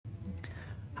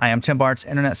Hi, I'm Tim Bartz,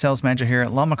 Internet Sales Manager here at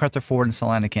McArthur Ford in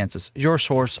Salina, Kansas, your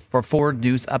source for Ford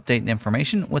news, update, and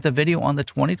information with a video on the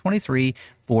 2023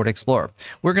 Ford Explorer.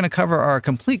 We're going to cover our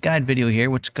complete guide video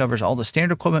here, which covers all the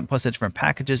standard equipment plus the different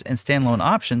packages and standalone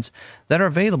options that are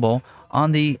available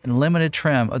on the limited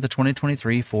trim of the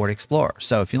 2023 Ford Explorer.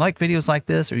 So if you like videos like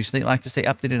this, or you like to stay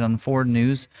updated on Ford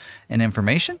news and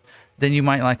information, then you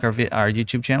might like our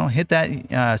YouTube channel. Hit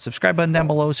that subscribe button down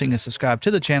below so you can subscribe to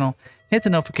the channel. Hit the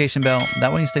notification bell.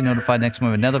 That way you stay notified next time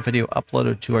we have another video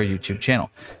uploaded to our YouTube channel.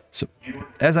 So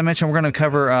as I mentioned, we're going to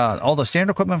cover all the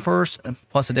standard equipment first,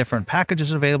 plus the different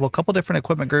packages available, a couple different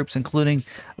equipment groups, including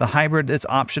the hybrid that's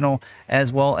optional,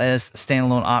 as well as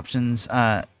standalone options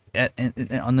on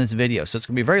this video. So it's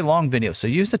going to be a very long video. So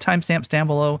use the timestamps down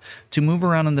below to move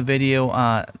around in the video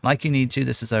like you need to.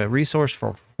 This is a resource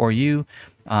for you.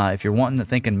 If you're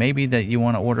thinking maybe that you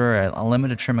want to order a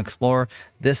limited trim Explorer,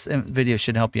 this video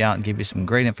should help you out and give you some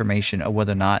great information of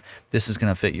whether or not this is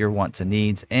going to fit your wants and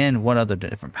needs, and what other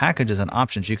different packages and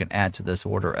options you can add to this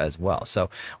order as well. So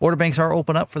order banks are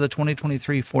open up for the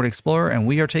 2023 Ford Explorer, and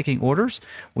we are taking orders.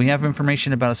 We have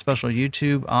information about a special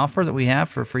YouTube offer that we have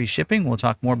for free shipping. We'll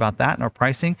talk more about that and our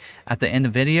pricing at the end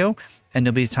of the video, and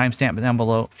there'll be a timestamp down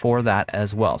below for that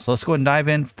as well. So let's go ahead and dive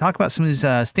in, talk about some of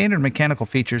these standard mechanical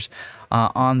features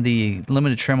on the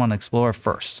limited trim on Explorer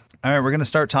first. All right, we're going to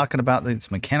start talking about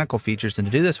these mechanical features, and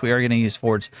to do this, we are going to use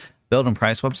Ford's build and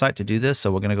price website to do this.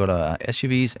 So we're going to go to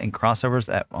SUVs and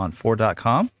crossovers on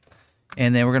Ford.com,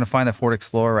 and then we're going to find the Ford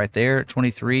Explorer right there,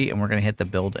 23, and we're going to hit the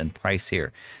build and price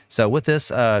here. So with this,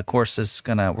 of course, we're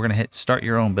going to hit start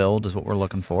your own build is what we're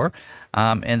looking for,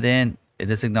 and then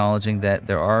it is acknowledging that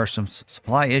there are some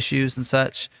supply issues and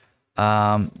such.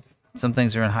 Some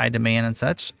things are in high demand and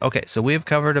such. Okay, so we've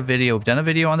covered a video. We've done a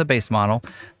video on the base model,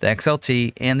 the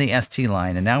XLT, and the ST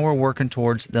line, and now we're working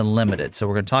towards the limited. So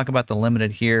we're going to talk about the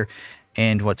limited here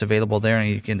and what's available there. And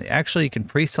you can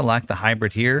pre-select the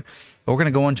hybrid here. But we're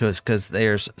going to go into it because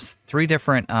there's three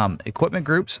different equipment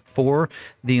groups for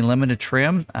the limited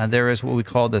trim. There is what we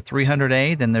call the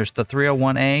 300A, then there's the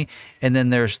 301A, and then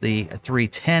there's the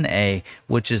 310A,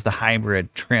 which is the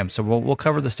hybrid trim. So we'll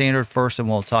cover the standard first, and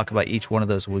we'll talk about each one of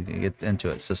those when we get into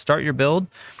it. So start your build,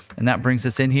 and that brings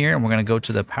us in here, and we're going to go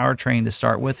to the powertrain to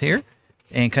start with here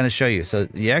and kind of show you. So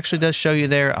it actually does show you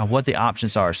there what the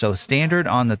options are. So standard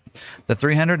on the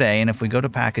 300A, and if we go to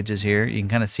packages here, you can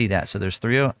kind of see that. So there's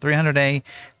 300A,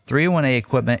 301A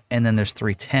equipment, and then there's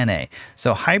 310A.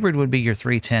 So hybrid would be your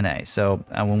 310A. So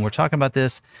when we're talking about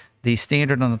this, the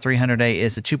standard on the 300A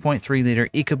is a 2.3 liter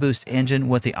EcoBoost engine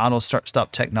with the auto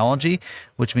start-stop technology,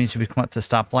 which means if you come up to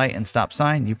stoplight and stop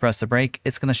sign, you press the brake,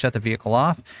 it's going to shut the vehicle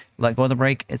off. Let go of the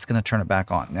brake, it's going to turn it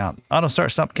back on. Now, auto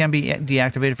start-stop can be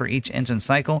deactivated for each engine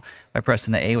cycle by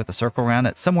pressing the A with a circle around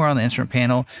it. Somewhere on the instrument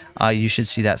panel, you should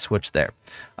see that switch there.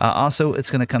 Also, it's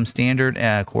going to come standard,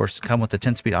 of course, come with the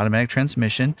 10-speed automatic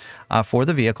transmission for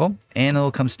the vehicle, and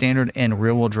it'll come standard in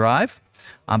rear-wheel drive.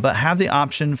 But have the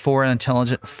option for an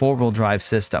intelligent four-wheel drive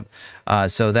system.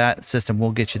 So that system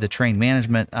will get you the terrain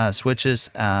management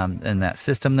switches in that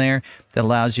system there that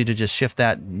allows you to just shift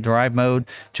that drive mode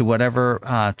to whatever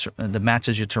that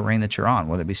matches your terrain that you're on,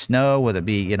 whether it be snow, whether it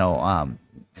be,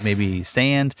 maybe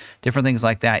sand, different things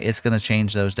like that. It's going to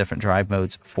change those different drive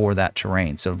modes for that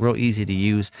terrain. So real easy to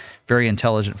use, very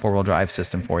intelligent four-wheel drive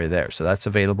system for you there. So that's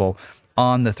available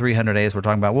on the 300A we're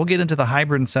talking about. We'll get into the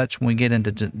hybrid and such when we get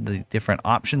into the different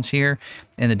options here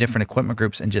and the different equipment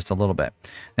groups in just a little bit.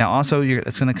 Now, also,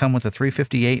 it's going to come with a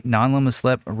 358 non-limit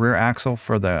slip rear axle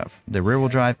for the rear-wheel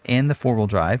drive and the four-wheel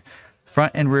drive,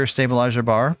 front and rear stabilizer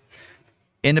bar,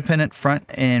 independent front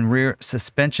and rear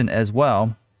suspension as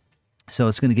well. So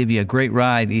it's going to give you a great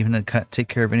ride, even to take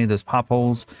care of any of those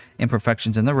potholes,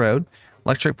 imperfections in the road.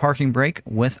 Electric parking brake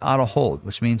with auto hold,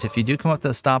 which means if you do come up to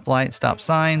the stoplight, stop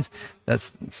signs,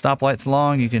 that's stoplight's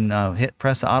long, you can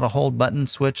press the auto hold button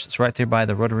switch. It's right there by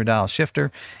the rotary dial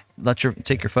shifter.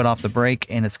 Take your foot off the brake,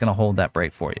 and it's going to hold that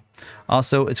brake for you.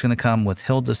 Also, it's going to come with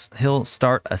hill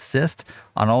start assist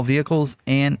on all vehicles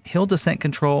and hill descent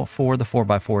control for the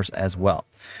 4x4s as well.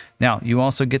 Now, you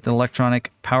also get the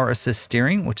electronic power assist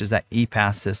steering, which is that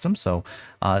e-pass system. So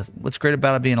what's great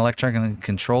about it being electronically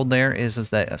controlled there is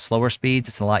that at slower speeds,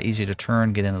 it's a lot easier to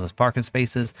turn, get into those parking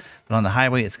spaces. But on the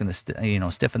highway, it's going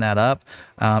to stiffen that up,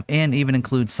 and even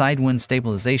include side wind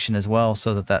stabilization as well,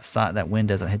 so that wind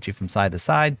doesn't hit you from side to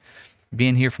side.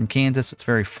 Being here from Kansas, it's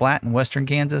very flat in western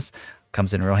Kansas.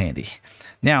 comes in real handy.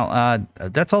 Now,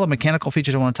 that's all the mechanical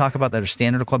features I want to talk about that are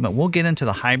standard equipment. We'll get into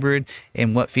the hybrid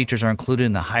and what features are included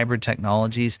in the hybrid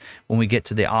technologies when we get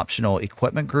to the optional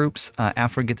equipment groups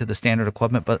after we get to the standard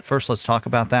equipment. But first, let's talk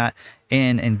about that.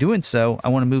 And in doing so, I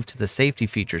want to move to the safety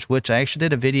features, which I actually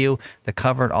did a video that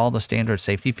covered all the standard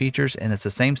safety features, and it's the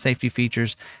same safety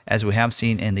features as we have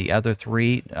seen in the other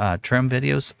 3 trim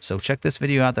videos. So check this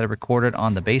video out that I recorded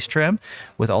on the base trim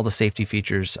with all the safety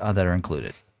features that are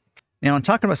included. Now, in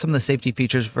talking about some of the safety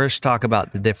features, first talk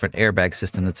about the different airbag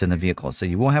system that's in the vehicle. So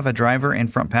you will have a driver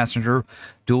and front passenger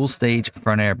dual stage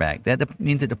front airbag. That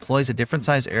means it deploys a different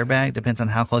size airbag, depends on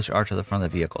how close you are to the front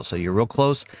of the vehicle. So you're real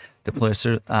close, deploy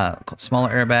a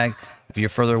smaller airbag. If you're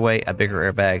further away, a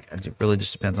bigger airbag. It really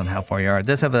just depends on how far you are. It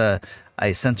does have a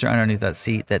sensor underneath that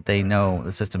seat that the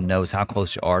system knows how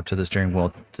close you are to the steering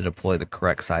wheel to deploy the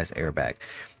correct size airbag.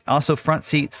 Also, front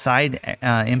seat side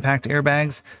impact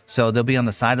airbags. So they'll be on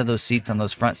the side of those seats on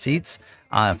those front seats.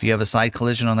 If you have a side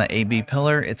collision on that AB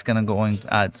pillar, it's going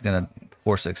to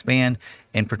force expand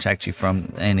and protect you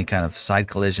from any kind of side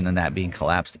collision and that being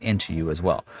collapsed into you as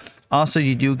well. Also,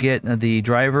 you do get the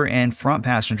driver and front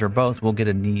passenger both will get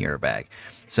a knee airbag.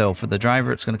 So for the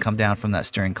driver, it's going to come down from that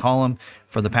steering column.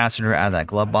 For the passenger, out of that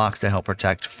glove box to help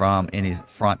protect from any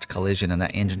front collision and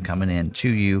that engine coming in to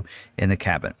you in the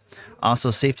cabin.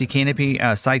 Also, safety canopy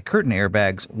side curtain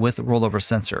airbags with rollover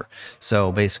sensor.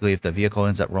 So basically, if the vehicle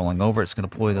ends up rolling over, it's going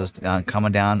to pull those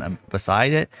coming down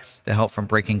beside it to help from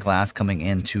breaking glass coming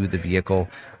into the vehicle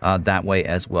that way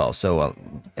as well. So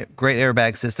great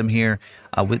airbag system here.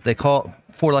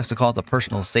 Ford likes to call it the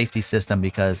personal safety system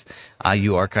because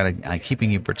you are kind of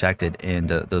keeping you protected in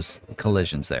those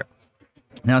collisions there.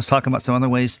 Now let's talk about some other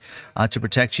ways to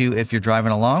protect you if you're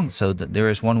driving along. So there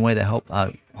is one way to help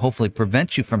hopefully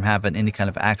prevent you from having any kind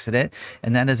of accident,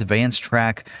 and that is advanced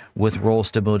track with roll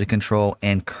stability control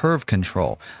and curve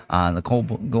control. The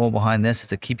goal behind this is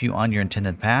to keep you on your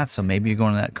intended path. So maybe you're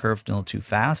going that curve a little too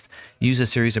fast. Use a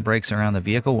series of brakes around the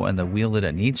vehicle and the wheel that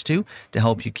it needs to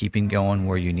help you keeping going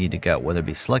where you need to go. Whether it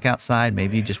be slick outside,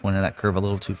 maybe you just went in that curve a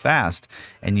little too fast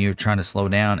and you're trying to slow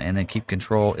down and then keep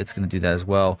control. It's going to do that as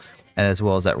well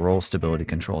as that roll stability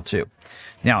control too.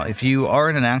 Now, if you are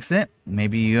in an accident,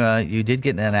 maybe you did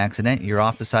get in an accident, you're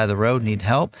off the side of the road, need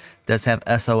help, it does have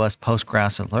SOS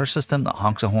post-crash alert system that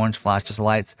honks the horns, flashes the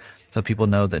lights, so people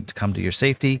know that to come to your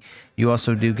safety. You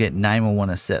also do get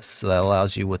 911 assist, so that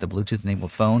allows you with a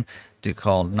Bluetooth-enabled phone to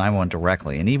call 911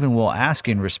 directly, and even will ask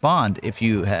you and respond if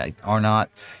you are not,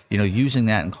 using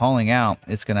that and calling out.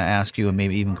 It's going to ask you and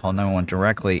maybe even call 911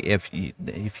 directly if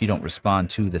you don't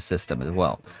respond to the system as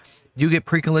well. You get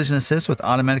pre-collision assist with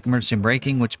automatic emergency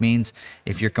braking, which means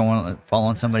if you're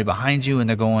following somebody behind you and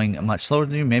they're going much slower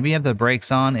than you, maybe you have the brakes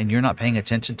on and you're not paying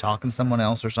attention, talking to someone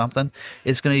else or something,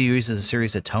 it's going to use as a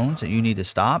series of tones that you need to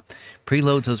stop.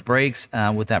 Preloads those brakes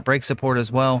with that brake support as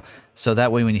well, so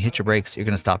that way when you hit your brakes, you're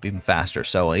going to stop even faster.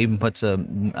 So it even puts a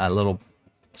little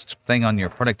thing on your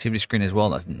productivity screen as well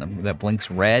that blinks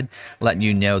red, letting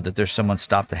you know that there's someone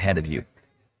stopped ahead of you.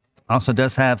 Also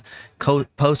does have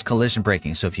post-collision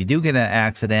braking. So if you do get an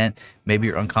accident, maybe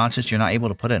you're unconscious, you're not able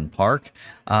to put it in park,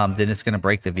 then it's going to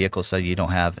brake the vehicle so you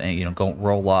don't have, go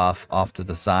roll off to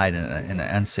the side in an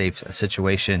unsafe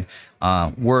situation,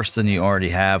 worse than you already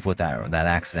have with that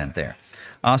accident there.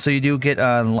 Also, you do get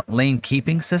a lane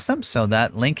keeping system. So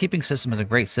that lane keeping system is a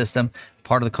great system,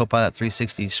 part of the Copilot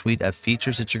 360 suite of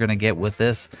features that you're going to get with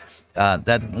this.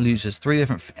 That uses 3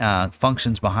 different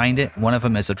functions behind it. One of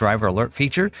them is a driver alert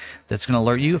feature that's going to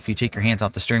alert you if you take your hands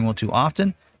off the steering wheel too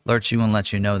often, alerts you and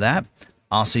lets you know that.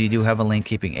 Also, you do have a lane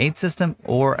keeping aid system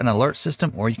or an alert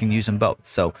system, or you can use them both.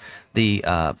 So the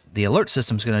alert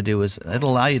system is going to do is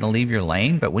it'll allow you to leave your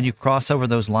lane, but when you cross over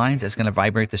those lines, it's going to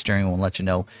vibrate the steering wheel and let you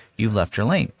know you've left your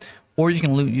lane. Or you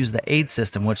can use the aid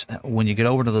system, which when you get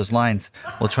over to those lines,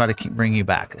 will try to bring you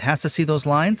back. It has to see those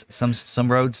lines. Some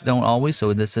roads don't always,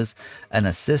 so this is an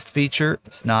assist feature.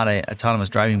 It's not a autonomous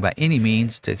driving by any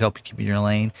means to help you keep in your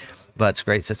lane, but it's a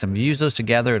great system. If you use those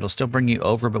together, it'll still bring you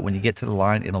over, but when you get to the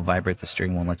line, it'll vibrate the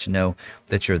steering wheel and let you know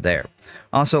that you're there.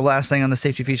 Also, last thing on the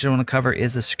safety feature I want to cover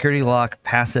is the security lock,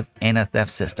 passive,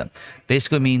 anti-theft system.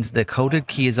 Basically means the coded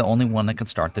key is the only one that can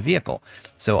start the vehicle.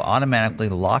 So it automatically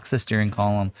locks the steering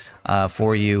column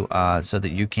for you so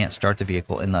that you can't start the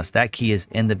vehicle unless that key is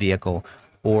in the vehicle,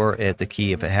 or if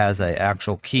it has an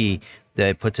actual key, that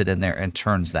it puts it in there and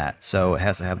turns that. So it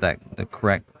has to have the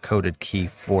correct coded key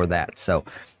for that. So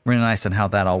really nice on how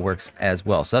that all works as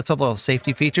well. So that's all the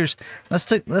safety features.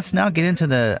 Let's now get into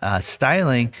the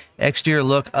styling exterior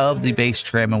look of the base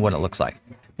trim and what it looks like.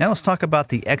 Now let's talk about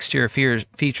the exterior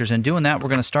features. And doing that, we're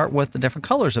going to start with the different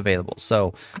colors available.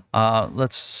 So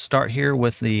let's start here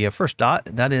with the first dot.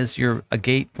 That is your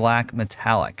agate black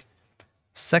metallic.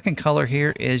 Second color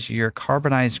here is your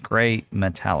carbonized gray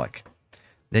metallic.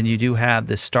 Then you do have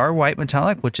the star white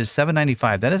metallic, which is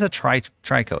 $7.95. That is a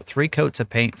tri-coat, 3 coats of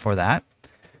paint for that.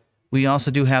 We also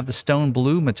do have the stone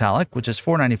blue metallic, which is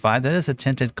 $4.95. That is a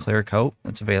tinted clear coat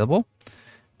that's available.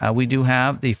 We do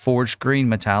have the forged green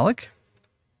metallic,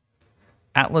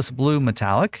 Atlas blue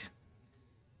metallic.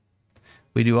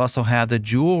 We do also have the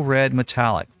jewel red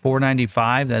metallic,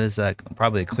 $4.95. That is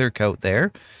probably a clear coat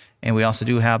there. And we also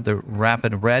do have the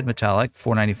rapid red metallic,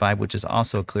 $4.95, which is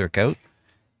also a clear coat.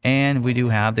 And we do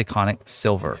have the conic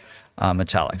silver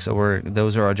metallic. So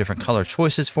those are our different color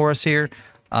choices for us here.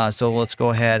 So let's go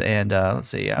ahead and let's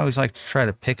see. I always like to try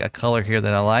to pick a color here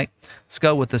that I like. Let's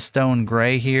go with the stone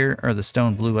gray here, or the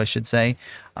stone blue, I should say,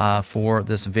 for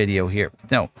this video here.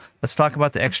 Now, let's talk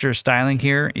about the extra styling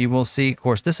here. You will see, of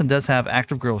course, this one does have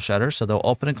active grill shutters, so they'll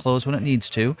open and close when it needs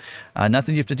to.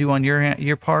 Nothing you have to do on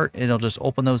your part. It'll just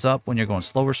open those up when you're going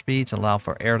slower speeds, allow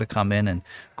for air to come in and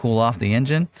cool off the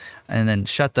engine, and then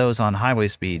shut those on highway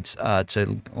speeds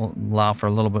to allow for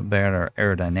a little bit better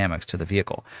aerodynamics to the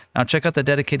vehicle. Now, check out the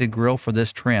dedicated grill for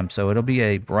this trim. So it'll be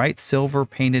a bright silver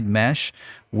painted mesh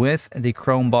with the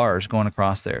chrome bars going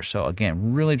across there. So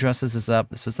again, really dresses this up.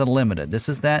 This is the limited. This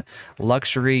is that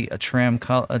luxury trim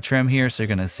here. So you're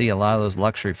going to see a lot of those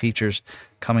luxury features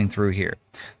coming through here.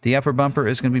 The upper bumper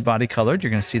is going to be body colored.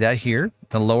 You're going to see that here.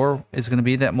 The lower is going to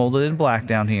be that molded in black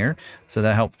down here. So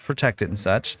that helps protect it and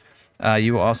such.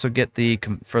 You will also get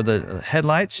for the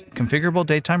headlights, configurable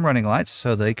daytime running lights,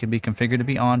 so they can be configured to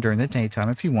be on during the daytime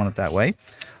if you want it that way.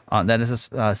 That is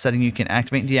a setting you can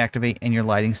activate and deactivate in your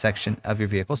lighting section of your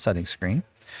vehicle settings screen.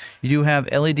 You do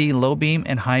have LED low beam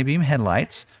and high beam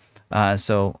headlights.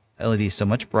 So LED is so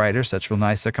much brighter, so that's real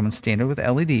nice. They're coming standard with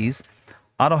LEDs.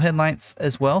 Auto headlights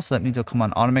as well, so that means they'll come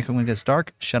on automatically when it gets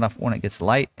dark, shut off when it gets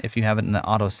light if you have it in the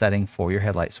auto setting for your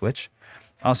headlight switch.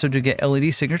 Also do get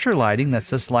LED signature lighting. That's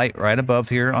this light right above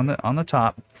here on the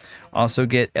top. Also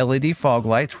get LED fog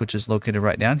lights, which is located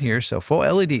right down here. So full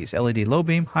LEDs, LED low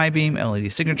beam, high beam,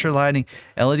 LED signature lighting,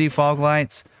 LED fog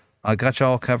lights. I got you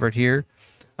all covered here.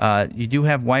 You do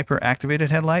have wiper activated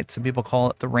headlights. Some people call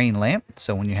it the rain lamp.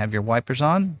 So when you have your wipers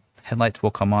on, headlights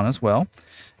will come on as well.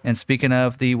 And speaking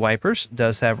of the wipers, it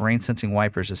does have rain sensing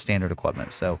wipers as standard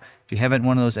equipment. So if you have it in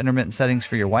one of those intermittent settings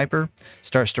for your wiper,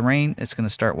 starts to rain, it's going to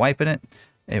start wiping it.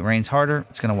 It rains harder,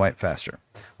 it's going to wipe faster.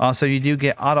 Also, you do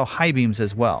get auto high beams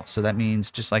as well. So that means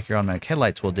just like your automatic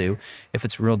headlights will do, if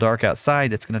it's real dark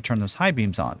outside, it's going to turn those high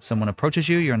beams on. Someone approaches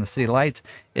you, you're in the city lights,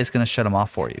 it's going to shut them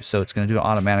off for you. So it's going to do it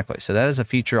automatically. So that is a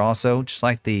feature also, just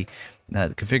like the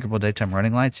configurable daytime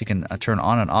running lights, you can turn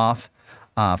on and off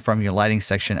from your lighting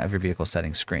section of your vehicle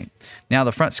settings screen. Now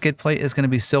the front skid plate is going to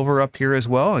be silver up here as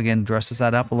well. Again, dresses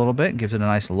that up a little bit and gives it a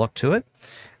nice look to it.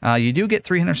 You do get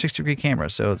 360-degree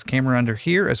cameras, so it's camera under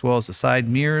here as well as the side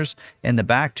mirrors in the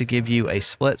back to give you a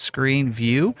split screen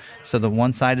view. So the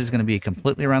one side is going to be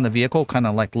completely around the vehicle, kind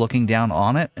of like looking down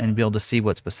on it and be able to see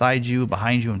what's beside you,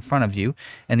 behind you, in front of you.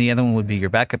 And the other one would be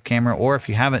your backup camera, or if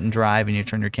you have it in drive and you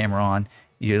turn your camera on,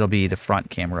 it'll be the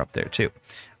front camera up there too.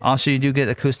 Also, you do get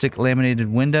acoustic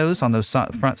laminated windows on those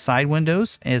front side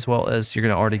windows, as well as you're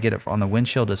going to already get it on the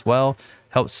windshield as well.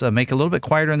 Helps make it a little bit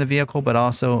quieter in the vehicle, but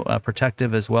also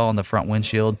protective as well on the front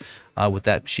windshield with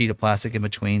that sheet of plastic in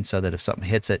between, so that if something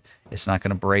hits it, it's not going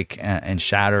to break and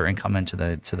shatter and come into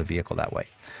the vehicle that way.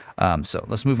 So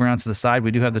let's move around to the side.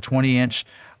 We do have the 20-inch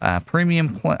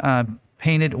premium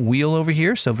painted wheel over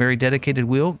here, so very dedicated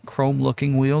wheel,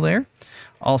 chrome-looking wheel there.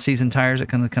 All-season tires that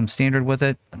can come standard with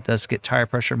it. It does get tire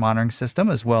pressure monitoring system,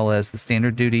 as well as the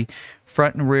standard duty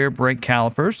front and rear brake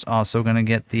calipers. Also going to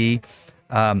get the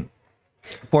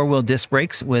four-wheel disc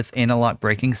brakes with anti-lock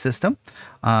braking system.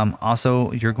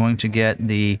 Also, you're going to get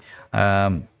the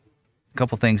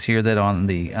couple things here that on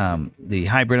the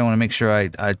hybrid, I want to make sure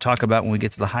I talk about when we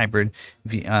get to the hybrid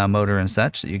motor and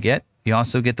such that you get. You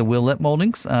also get the wheel lip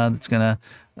moldings. That's going to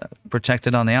protect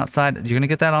it on the outside. You're going to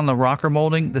get that on the rocker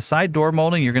molding. The side door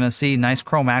molding, you're going to see nice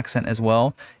chrome accent as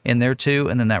well in there too.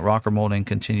 And then that rocker molding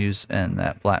continues, and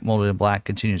that black molded in black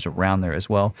continues around there as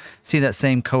well. See that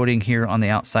same coating here on the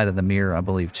outside of the mirror, I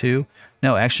believe too.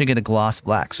 No, actually get a gloss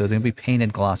black. So they're going to be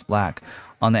painted gloss black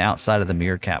on the outside of the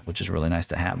mirror cap, which is really nice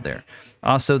to have there.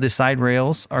 Also, the side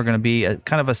rails are going to be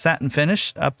kind of a satin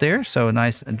finish up there. So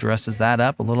nice, addresses that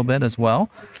up a little bit as well.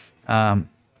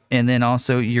 And then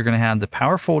also you're going to have the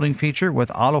power folding feature with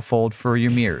auto fold for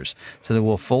your mirrors. So they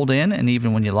will fold in, and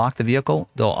even when you lock the vehicle,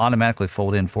 they'll automatically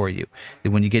fold in for you.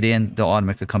 And when you get in, they'll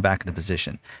automatically come back into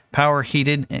position. Power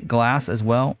heated glass as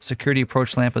well. Security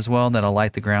approach lamp as well that'll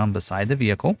light the ground beside the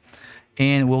vehicle.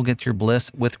 And we'll get your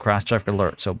bliss with cross traffic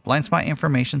alert. So blind spot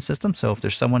information system. So if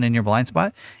there's someone in your blind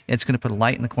spot, it's going to put a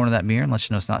light in the corner of that mirror and let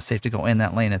you know it's not safe to go in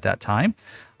that lane at that time.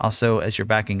 Also, as you're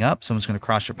backing up, someone's going to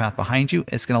cross your path behind you.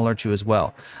 It's going to alert you as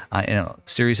well. In a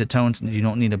series of tones, you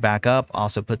don't need to back up.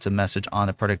 Also puts a message on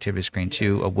the productivity screen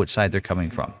too of which side they're coming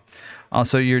from.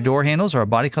 Also, your door handles are a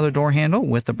body color door handle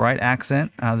with the bright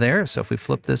accent there. So if we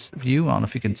flip this view, I don't know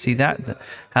if you can see that, it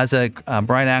has a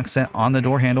bright accent on the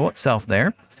door handle itself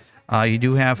there. You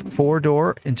do have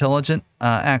 4-door intelligent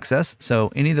access. So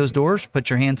any of those doors, put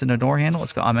your hands in the door handle.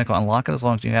 It's going to automatically unlock it as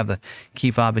long as you have the key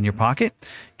fob in your pocket.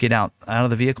 Get out of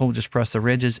the vehicle, just press the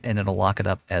ridges, and it'll lock it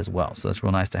up as well. So that's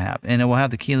real nice to have. And it will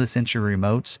have the keyless entry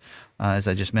remotes, as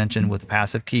I just mentioned, with the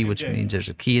passive key, which means there's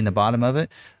a key in the bottom of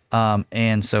it.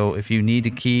 And so if you need a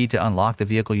key to unlock the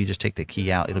vehicle, you just take the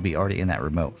key out. It'll be already in that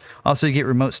remote. Also, you get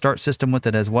remote start system with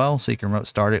it as well. So you can remote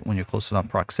start it when you're close enough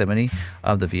proximity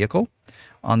of the vehicle.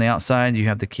 On the outside, you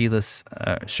have the keyless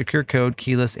secure code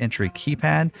keyless entry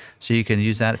keypad. So you can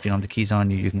use that if you don't have the keys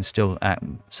on you. You can still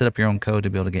set up your own code to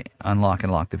be able to unlock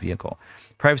and lock the vehicle.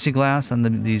 Privacy glass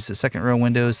on these second row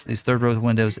windows, these third row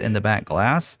windows in the back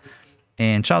glass.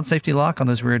 And child safety lock on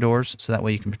those rear doors, so that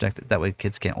way you can protect it. That way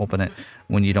kids can't open it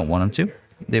when you don't want them to.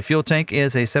 The fuel tank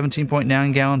is a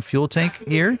 17.9 gallon fuel tank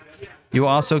here. You will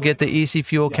also get the Easy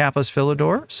Fuel capless filler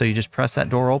door, so you just press that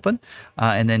door open,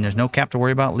 and then there's no cap to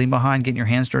worry about leaving behind, getting your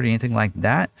hands dirty, anything like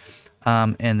that.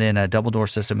 And then a double door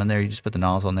system in there. You just put the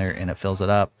nozzle in there and it fills it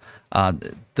up.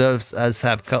 It does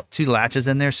have 2 latches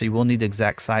in there, so you will need the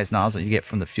exact size nozzle you get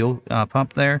from the fuel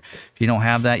pump there. If you don't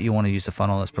have that, you want to use the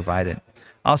funnel that's provided.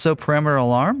 Also, perimeter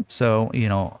alarm. So, you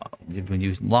know, when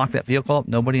you lock that vehicle up,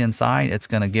 nobody inside, it's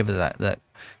going to give it that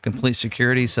complete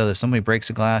security. So if somebody breaks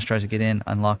the glass, tries to get in,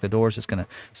 unlock the doors, it's going to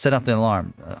set off the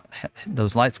alarm.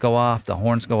 Those lights go off, the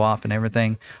horns go off and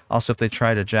everything. Also, if they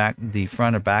try to jack the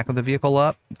front or back of the vehicle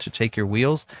up to take your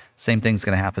wheels, same thing's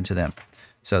going to happen to them.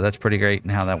 So that's pretty great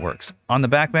and how that works. On the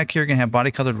back here, you're going to have body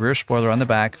colored rear spoiler on the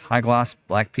back, high gloss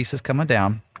black pieces coming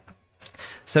down.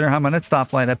 Center high mounted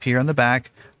stoplight up here on the back.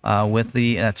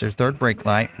 That's your third brake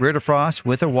light. Rear defrost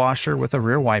with a washer with a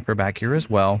rear wiper back here as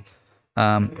well.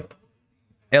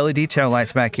 LED tail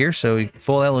lights back here, so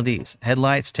full LEDs.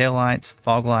 Headlights, tail lights,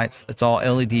 fog lights, it's all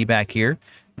LED back here.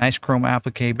 Nice chrome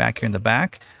applique back here in the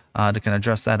back to kind of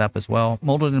dress that up as well.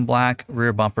 Molded in black,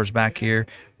 rear bumpers back here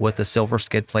with the silver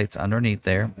skid plates underneath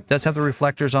there. It does have the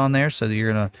reflectors on there, so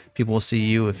that people will see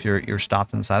you if you're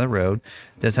stopped on the side of the road.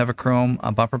 It does have a chrome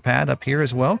bumper pad up here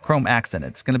as well. Chrome accent.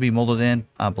 It's going to be molded in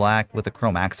black with a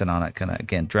chrome accent on it. Kind of,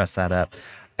 again, dress that up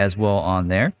as well on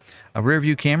there. A rear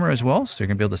view camera as well, so you're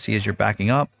going to be able to see as you're backing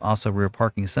up. Also rear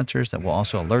parking sensors that will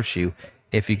also alert you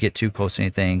if you get too close to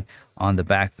anything on the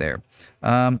back there.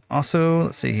 Also,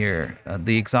 let's see here,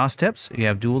 the exhaust tips. You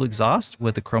have dual exhaust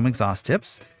with the chrome exhaust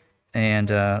tips. And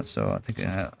so I think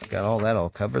I got all that all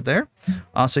covered there.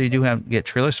 Also, you do get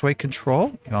trailer sway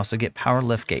control. You also get power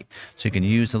lift gate. So you can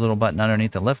use the little button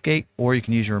underneath the lift gate, or you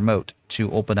can use your remote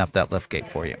to open up that lift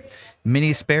gate for you.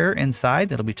 Mini spare inside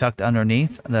that'll be tucked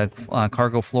underneath the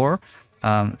cargo floor.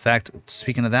 In fact,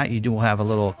 speaking of that, you do have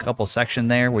a couple section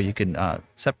there where you can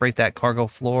separate that cargo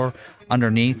floor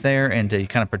underneath there, and you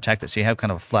kind of protect it. So you have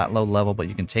kind of a flat load level, but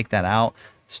you can take that out,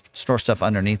 store stuff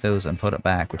underneath those, and put it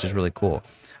back, which is really cool.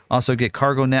 Also get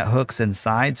cargo net hooks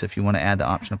inside, so if you want to add the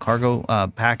optional cargo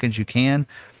package, you can.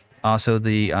 Also,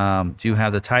 do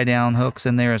have the tie-down hooks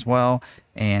in there as well,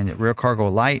 and rear cargo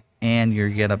light, and you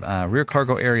get a rear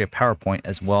cargo area power point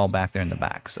as well back there in the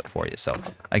back for you. So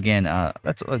again,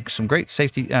 that's some great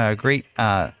safety,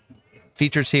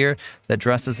 features here that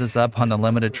dresses this up on the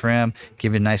limited trim,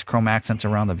 give you nice chrome accents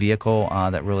around the vehicle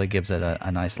that really gives it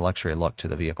a nice luxury look to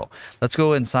the vehicle. Let's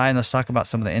go inside and let's talk about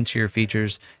some of the interior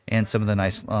features and some of the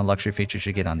nice luxury features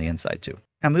you get on the inside too.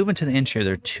 Now moving to the interior,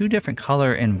 there are 2 different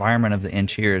color environment of the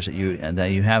interiors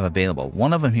that you have available.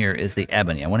 One of them here is the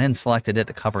ebony. I went ahead and selected it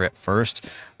to cover it first.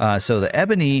 So the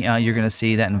ebony, you're going to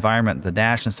see that environment, the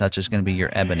dash and such is going to be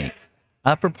your ebony.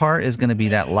 Upper part is going to be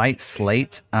that light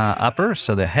slate upper.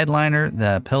 So the headliner,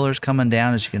 the pillars coming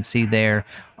down, as you can see there,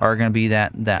 are going to be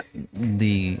the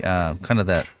kind of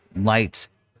that light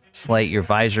slate. Your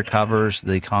visor covers,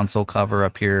 the console cover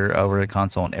up here over the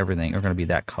console, and everything are going to be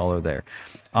that color there.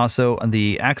 Also,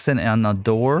 the accent on the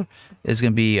door is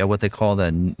going to be what they call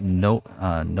the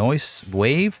noise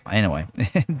wave. Anyway,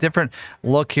 different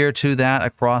look here to that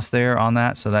across there on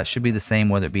that. So that should be the same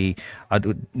whether it be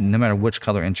no matter which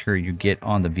color interior you get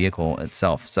on the vehicle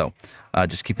itself. So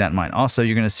just keep that in mind. Also,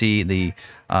 you're going to see the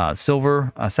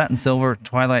silver, satin silver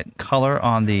twilight color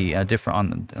on the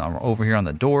different over here on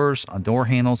the doors, on door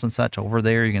handles and such. Over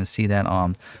there, you're going to see that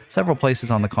on several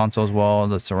places on the console as well.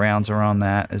 The surrounds are on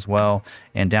that as well,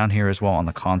 and down here as well on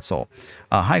the console.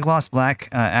 High gloss black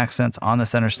accents on the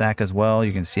center stack as well.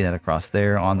 You can see that across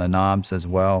there on the knobs as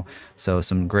well. So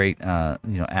some great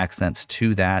accents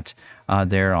to that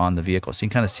there on the vehicle. So you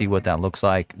can kind of see what that looks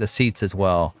like. The seats as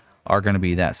well are going to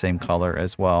be that same color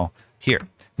as well here.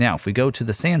 Now, if we go to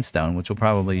the sandstone, which we'll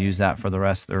probably use that for the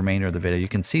remainder of the video, you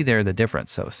can see there the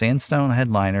difference. So sandstone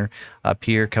headliner up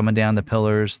here coming down the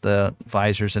pillars, the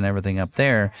visors and everything up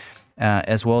there,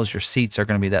 as well as your seats are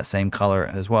going to be that same color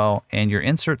as well, and your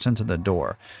inserts into the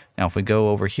door. Now, if we go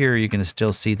over here, you can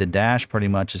still see the dash pretty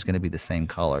much is going to be the same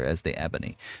color as the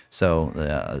ebony. So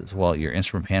as well, your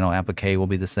instrument panel applique will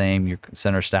be the same. Your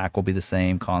center stack will be the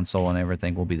same. Console and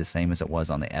everything will be the same as it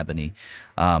was on the ebony.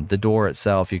 The door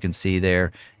itself, you can see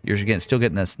there, you're still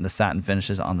getting the satin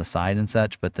finishes on the side and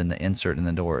such, but then the insert in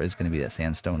the door is going to be that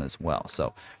sandstone as well.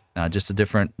 So just two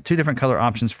different color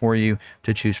options for you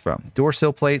to choose from. Door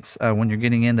sill plates, when you're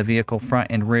getting in the vehicle front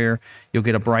and rear, you'll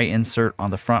get a bright insert on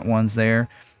the front ones there.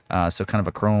 So kind of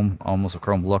a chrome, almost a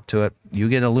chrome look to it. You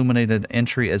get illuminated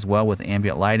entry as well with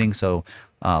ambient lighting. So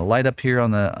light up here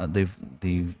on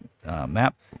the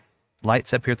map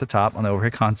lights up here at the top on the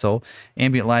overhead console.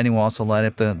 Ambient lighting will also light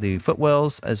up the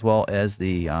footwells as well as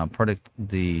the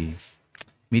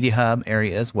media hub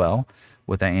area as well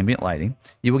with that ambient lighting.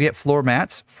 You will get floor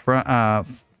mats,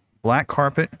 black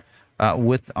carpet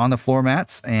on the floor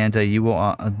mats, and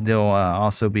they'll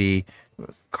also be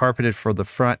carpeted for the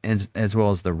front as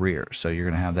well as the rear. So you're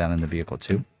going to have that in the vehicle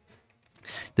too.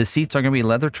 The seats are going to be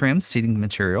leather trimmed seating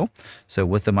material, so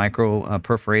with the micro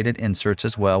perforated inserts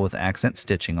as well with accent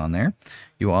stitching on there.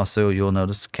 You'll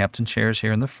notice captain chairs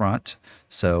here in the front,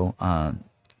 so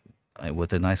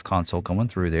with a nice console going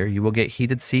through there. You will get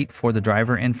heated seat for the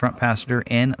driver and front passenger,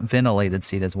 and ventilated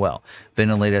seat as well.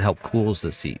 Ventilated help cools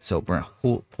the seat, so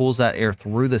it pulls that air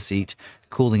through the seat,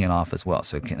 cooling it off as well.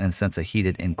 So in a sense of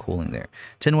heated and cooling there.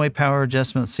 10-way power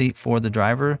adjustment seat for the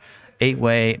driver.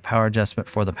 8-way power adjustment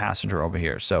for the passenger over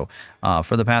here. So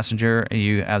for the passenger,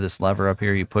 you have this lever up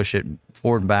here. You push it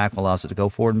forward and back, allows it to go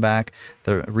forward and back.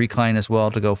 The recline as well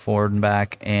to go forward and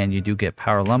back, and you do get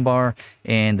power lumbar,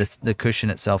 and the cushion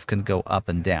itself can go up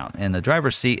and down. And the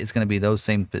driver's seat is going to be those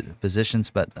same positions,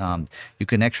 but you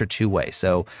can extra 2-way.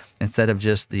 So instead of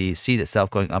just the seat itself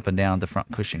going up and down, the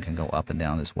front cushion can go up and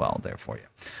down as well there for you.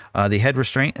 The head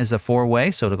restraint is a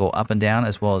 4-way, so to go up and down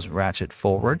as well as ratchet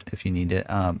forward if you need it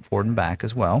forward and back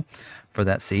as well for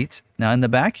that seat. Now in the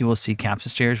back, you will see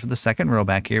captain's chairs for the second row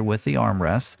back here with the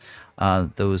armrests.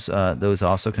 Those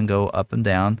also can go up and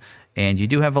down. And you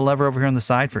do have a lever over here on the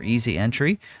side for easy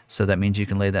entry. So that means you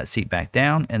can lay that seat back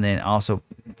down and then also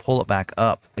pull it back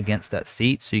up against that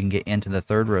seat so you can get into the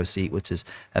third row seat, which is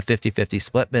a 50-50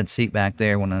 split bench seat back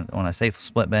there. When I say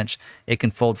split bench, it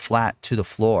can fold flat to the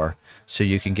floor so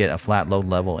you can get a flat load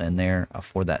level in there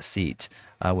for that seat.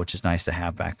 Which is nice to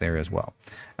have back there as well.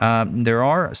 There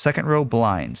are second row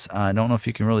blinds. I don't know if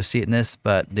you can really see it in this,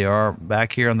 but they are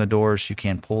back here on the doors. You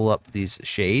can pull up these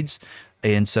shades,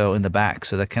 and so in the back,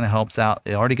 so that kind of helps out.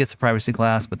 It already gets a privacy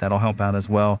glass, but that'll help out as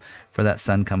well for that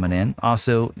sun coming in.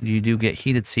 Also, you do get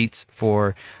heated seats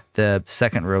for the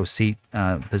second row seat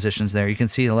positions there. You can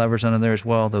see the levers under there as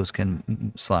well. Those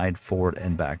can slide forward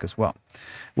and back as well.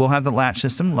 We'll have the latch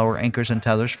system, lower anchors and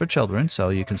tethers for children, so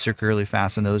you can securely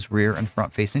fasten those rear and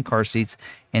front facing car seats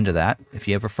into that. If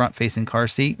you have a front facing car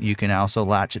seat, you can also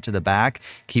latch it to the back,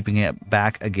 keeping it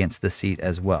back against the seat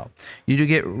as well. You do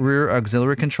get rear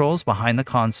auxiliary controls behind the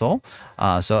console.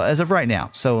 So as of right now,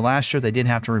 so last year they did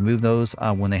have to remove those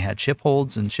when they had chip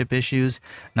holds and chip issues.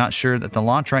 Not sure that the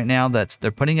launch right now,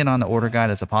 they're putting it on the order guide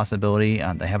as a possibility.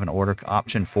 They have an order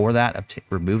option for that of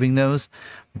removing those.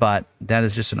 But that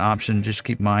is just an option. Just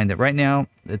keep in mind that right now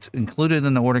it's included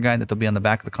in the order guide that they'll be on the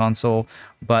back of the console,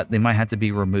 but they might have to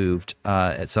be removed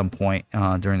at some point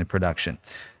during the production.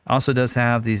 Also does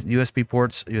have these USB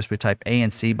ports, USB type A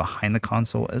and C behind the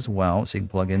console as well, so you can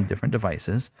plug in different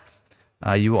devices.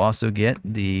 You will also get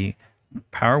the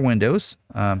power windows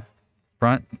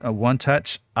front one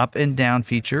touch up and down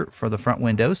feature for the front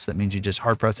windows. So that means you just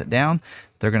hard press it down.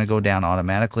 They're going to go down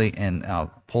automatically, and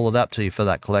pull it up till you feel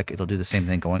that click. It'll do the same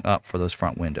thing going up for those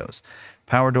front windows.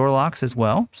 Power door locks as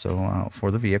well. So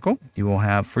for the vehicle, you will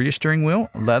have for your steering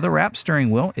wheel, leather wrap steering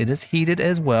wheel. It is heated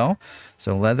as well.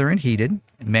 So leather and heated.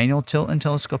 Manual tilt and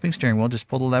telescoping steering wheel. Just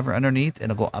pull the lever underneath.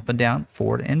 It'll go up and down,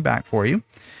 forward and back for you.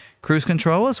 Cruise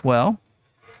control as well.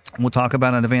 We'll talk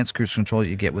about an advanced cruise control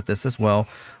you get with this as well.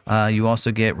 You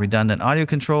also get redundant audio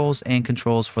controls and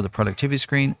controls for the productivity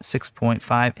screen,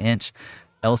 6.5-inch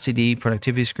LCD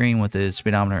productivity screen with the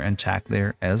speedometer and tach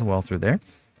there as well through there.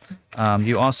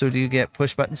 You also do get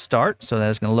push button start, so that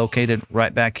is going to locate it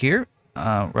right back here,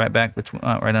 right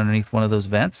underneath one of those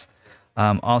vents.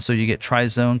 Also, you get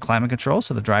tri-zone climate control,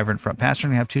 so the driver and front passenger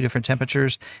can have 2 different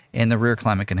temperatures, and the rear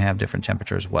climate can have different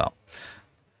temperatures as well.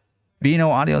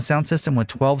 B&O audio sound system with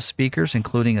 12 speakers,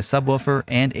 including a subwoofer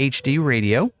and HD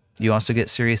radio. You also get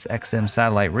Sirius XM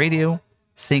satellite radio,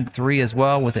 Sync 3 as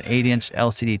well with an 8-inch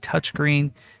LCD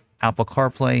touchscreen, Apple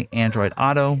CarPlay, Android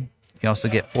Auto. You also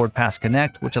get Ford Pass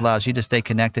Connect, which allows you to stay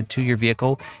connected to your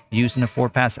vehicle using the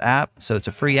Ford Pass app. So it's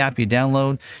a free app you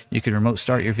download. You can remote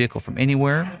start your vehicle from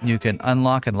anywhere. You can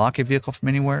unlock and lock your vehicle from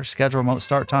anywhere, schedule remote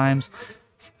start times,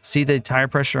 see the tire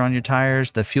pressure on your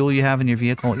tires, the fuel you have in your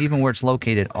vehicle, even where it's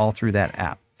located, all through that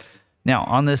app. Now,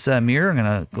 on this mirror, I'm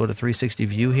going to go to 360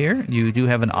 view here. You do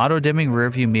have an auto-dimming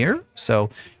rear view mirror, so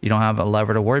you don't have a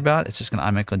lever to worry about. It's just going to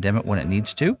automatically dim it when it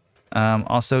needs to.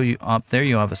 Also, up there,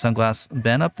 you have a sunglass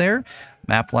bin up there,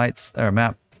 map lights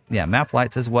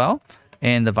as well.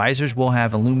 And the visors will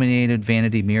have illuminated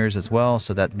vanity mirrors as well.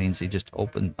 So that means you just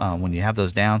open, when you have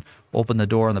those down, open the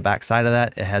door on the back side of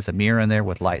that. It has a mirror in there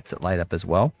with lights that light up as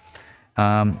well.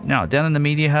 Now, down in the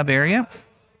media hub area,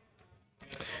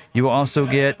 you will also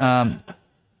get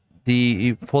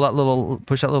you push that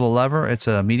little lever. It's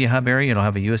a media hub area. It'll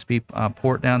have a USB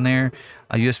port down there,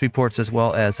 USB ports as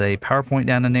well as a power point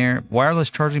down in there. Wireless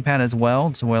charging pad as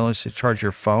well, so wireless to charge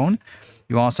your phone.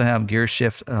 You also have gear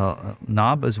shift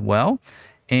knob as well,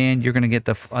 and you're going to get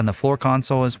on the floor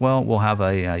console as well. We'll have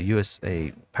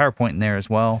a power point in there as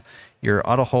well. Your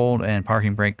auto hold and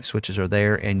parking brake switches are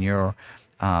there, and your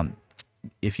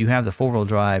if you have the 4-wheel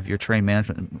drive, your terrain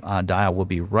management dial will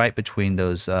be right between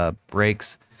those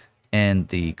brakes and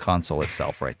the console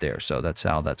itself right there. So that's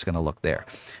how that's going to look there.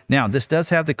 Now, this does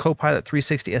have the Copilot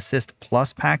 360 Assist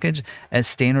Plus package as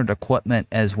standard equipment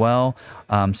as well.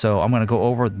 So I'm going to go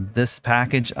over this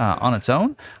package on its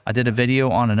own. I did a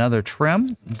video on another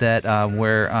trim that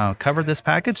covered this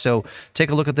package. So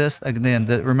take a look at this. Again,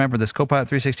 remember, this Copilot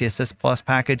 360 Assist Plus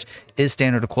package is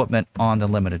standard equipment on the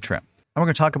limited trim. Now we're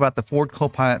going to talk about the Ford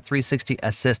Copilot 360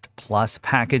 Assist Plus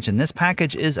package, and this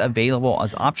package is available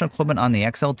as optional equipment on the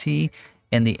XLT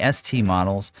and the ST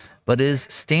models, but is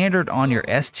standard on your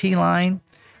ST line,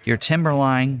 your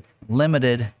Timberline,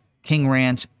 Limited, King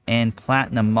Ranch, and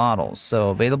Platinum models.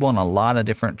 So available in a lot of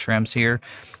different trims here.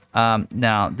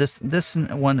 Now this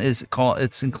one is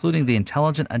it's including the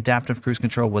intelligent adaptive cruise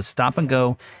control with stop and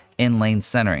go and lane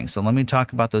centering. So let me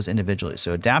talk about those individually.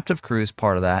 So adaptive cruise,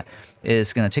 part of that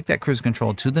is going to take that cruise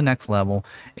control to the next level,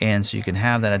 and so you can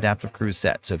have that adaptive cruise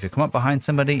set. So if you come up behind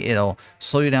somebody, it'll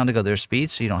slow you down to go their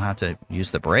speed, so you don't have to use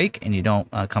the brake and you don't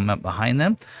come up behind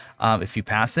them. If you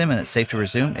pass them and it's safe to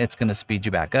resume, it's going to speed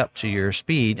you back up to your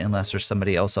speed unless there's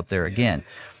somebody else up there again.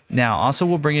 Now, also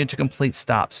will bring you to complete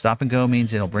stop. Stop and go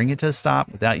means it'll bring you to a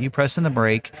stop without you pressing the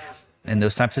brake. In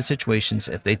those types of situations,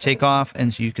 if they take off,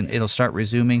 and it'll start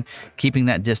resuming, keeping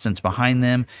that distance behind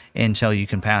them until you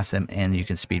can pass them and you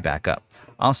can speed back up.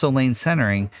 Also, lane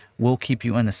centering will keep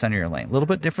you in the center of your lane. A little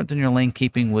bit different than your lane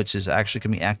keeping, which is actually can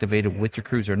be activated with your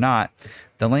cruise or not.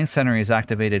 The lane centering is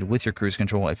activated with your cruise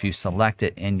control if you select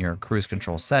it in your cruise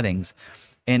control settings,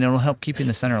 and it'll help keep you in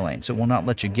the center lane. So it will not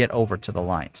let you get over to the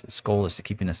lines. Its goal is to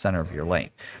keep you in the center of your lane.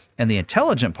 And the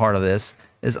intelligent part of this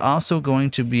is also going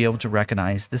to be able to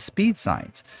recognize the speed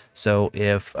signs. So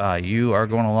if you are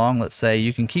going along, let's say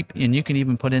you can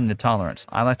even put in the tolerance.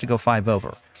 I like to go 5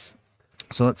 over.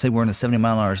 So let's say we're in a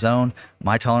 70-mile-an-hour zone.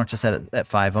 My tolerance is set at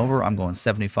 5 over. I'm going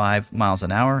 75 miles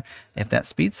an hour. If that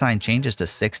speed sign changes to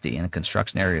 60 in a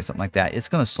construction area or something like that, it's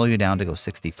going to slow you down to go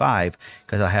 65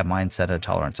 because I have mine set at a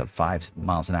tolerance of 5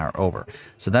 miles an hour over.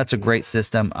 So that's a great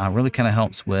system. Really kind of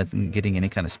helps with getting any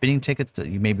kind of speeding tickets that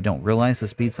you maybe don't realize the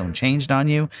speed zone changed on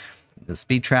you. The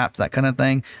speed traps, that kind of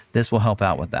thing. This will help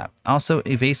out with that. Also,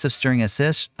 evasive steering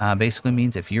assist basically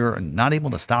means if you're not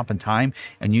able to stop in time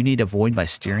and you need to avoid by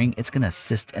steering, it's going to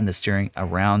assist in the steering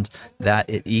around that.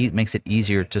 It makes it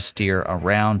easier to steer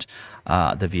around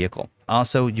the vehicle.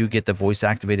 Also, you get the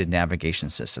voice-activated navigation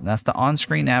system. That's the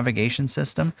on-screen navigation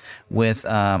system with,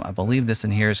 I believe this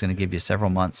in here is going to give you several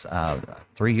months,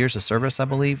 3 years of service, I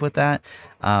believe, with that.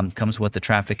 Comes with the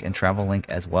traffic and travel link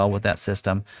as well with that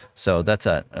system. So that's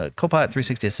a Copilot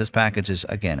 360 Assist package is,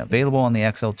 again, available on the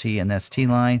XLT and ST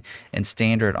line and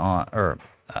standard on, or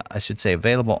I should say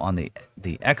available on the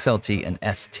XLT and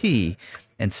ST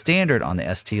and standard on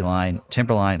the ST line,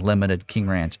 Timberline, Limited, King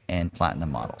Ranch, and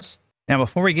Platinum models. Now,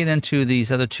 before we get into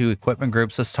these other two equipment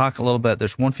groups, let's talk a little bit.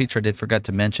 There's one feature I did forget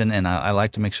to mention, and I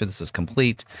like to make sure this is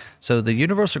complete. So the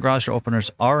universal garage door openers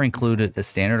are included as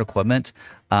standard equipment.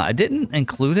 I didn't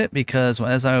include it because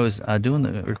as I was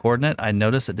recording it, I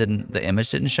noticed the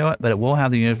image didn't show it, but it will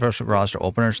have the universal garage door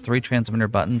openers, 3 transmitter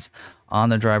buttons on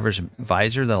the driver's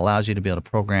visor that allows you to be able to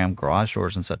program garage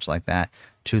doors and such like that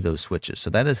to those switches. So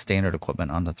that is standard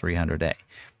equipment on the 300A.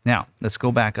 Now, let's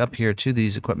go back up here to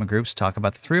these equipment groups, talk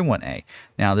about the 301A.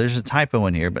 Now, there's a typo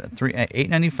in here, but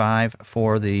 $895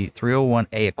 for the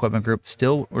 301A equipment group.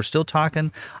 We're still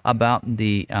talking about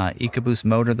the EcoBoost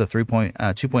motor, the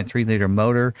 2.3 liter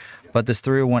motor, but this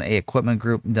 301A equipment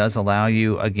group does allow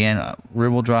you, again,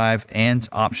 rear-wheel drive and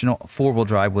optional 4-wheel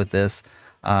drive with this.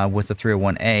 With the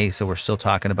 301A, so we're still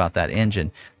talking about that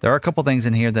engine. There are a couple things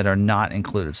in here that are not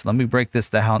included. So let me break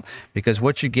this down, because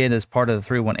what you get as part of the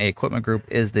 301A equipment group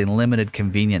is the limited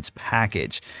convenience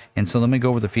package. And so let me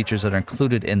go over the features that are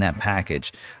included in that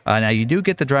package. Now, you do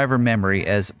get the driver memory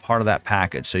as part of that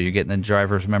package. So you're getting the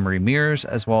driver's memory mirrors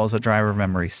as well as a driver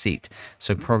memory seat.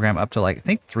 So program up to, like, I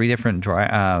think 3 different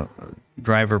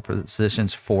driver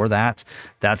positions for that.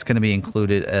 That's going to be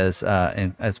included as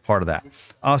part of that.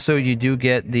 Also, you do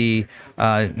get the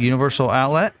universal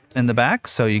outlet in the back,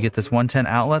 so you get this 110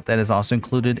 outlet that is also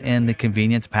included in the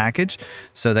convenience package.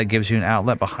 So that gives you an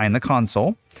outlet behind the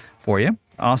console for you.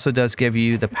 Also does give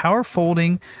you the power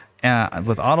folding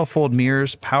with auto fold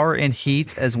mirrors, power and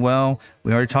heat as well.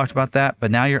 We already talked about that,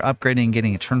 but now you're upgrading and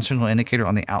getting a turn signal indicator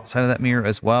on the outside of that mirror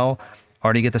as well.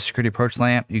 Already get the security approach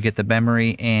lamp, you get the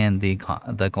memory and the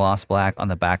gloss black on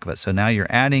the back of it. So now you're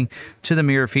adding to the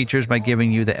mirror features by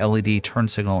giving you the LED turn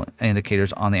signal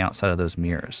indicators on the outside of those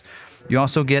mirrors. You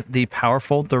also get the power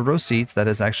fold third row seats that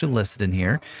is actually listed in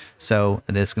here. So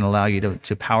it is going to allow you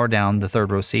to power down the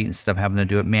third row seat instead of having to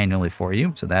do it manually for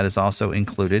you. So that is also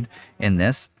included in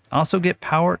this. Also get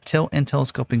power tilt and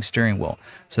telescoping steering wheel.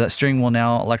 So that steering wheel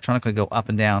now electronically go up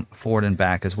and down, forward and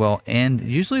back as well. And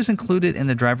usually is included in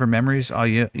the driver memories,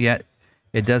 yet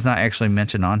it does not actually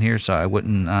mention on here. So I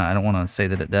don't want to say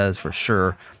that it does for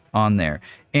sure on there.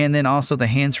 And then also the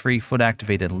hands-free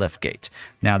foot-activated liftgate.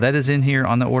 Now that is in here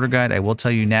on the order guide. I will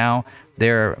tell you now,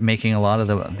 they're making a lot of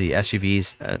the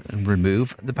SUVs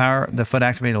remove the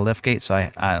foot-activated liftgate. So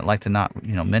I like to not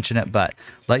mention it, but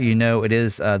let you know it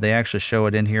is. They actually show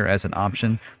it in here as an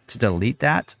option to delete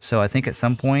that. So I think at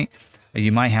some point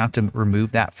you might have to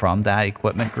remove that from that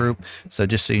equipment group. So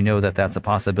just so you know that that's a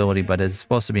possibility, but it's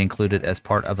supposed to be included as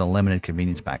part of the limited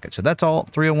convenience package. So that's all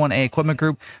 301A equipment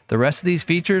group. The rest of these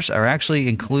features are actually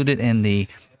included in the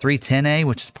 310A,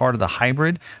 which is part of the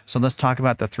hybrid. So let's talk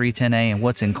about the 310A and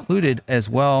what's included as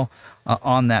well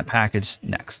on that package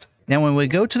next. Now, when we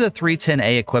go to the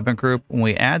 310A equipment group, when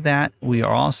we add that, we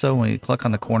are also, when you click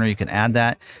on the corner, you can add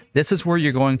that. This is where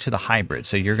you're going to the hybrid.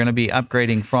 So you're going to be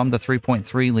upgrading from the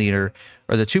 3.3 liter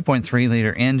or the 2.3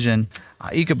 liter engine,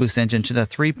 EcoBoost engine, to the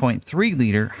 3.3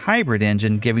 liter hybrid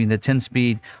engine, giving the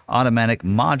 10-speed automatic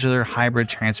modular hybrid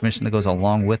transmission that goes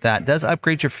along with that. It does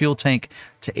upgrade your fuel tank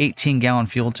to 18-gallon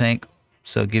fuel tank.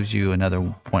 So it gives you another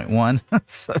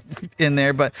 0.1 in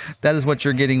there, but that is what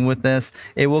you're getting with this.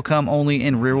 It will come only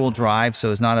in rear-wheel drive,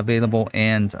 so it's not available.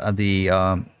 And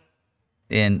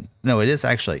no, it is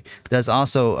actually. It does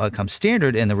also come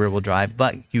standard in the rear-wheel drive,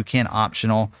 but you can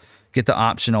get the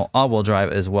optional all-wheel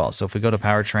drive as well. So if we go to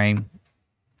powertrain,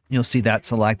 you'll see that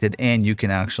selected, and you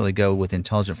can actually go with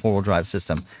intelligent four-wheel drive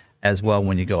system as well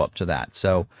when you go up to that.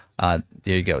 So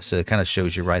there you go. So it kind of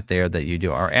shows you right there that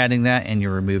you are adding that and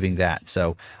you're removing that.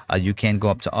 So you can go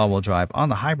up to all-wheel drive on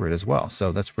the hybrid as well.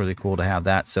 So that's really cool to have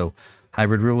that. So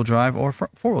hybrid rear-wheel drive or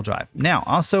four-wheel drive. Now,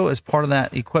 also as part of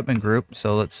that equipment group,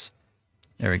 so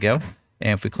there we go.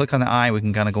 And if we click on the eye, we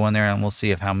can kind of go in there and we'll see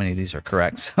if how many of these are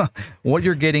correct. So what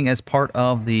you're getting as part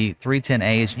of the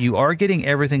 310A is you are getting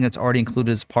everything that's already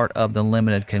included as part of the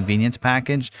limited convenience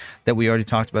package that we already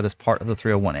talked about as part of the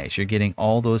 301A. So you're getting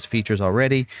all those features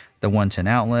already, the 110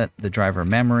 outlet, the driver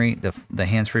memory, the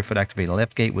hands-free foot-activated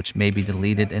liftgate, which may be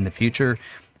deleted in the future,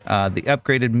 the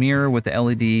upgraded mirror with the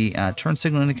LED turn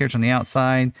signal indicators on the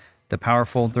outside, the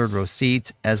powerful third row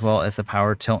seat, as well as the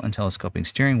power tilt and telescoping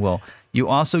steering wheel. You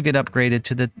also get upgraded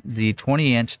to the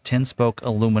 20-inch 10-spoke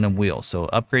aluminum wheel. So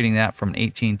upgrading that from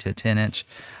 18 to 10-inch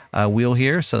wheel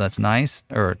here. So that's nice,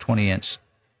 or 20-inch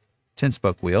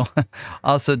 10-spoke wheel.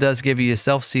 Also does give you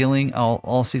self-sealing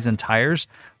all-season tires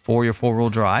for your four-wheel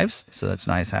drives. So that's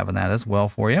nice having that as well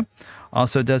for you.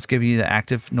 Also does give you the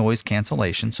active noise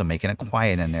cancellation, so making it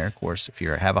quiet in there. Of course, if you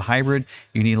have a hybrid,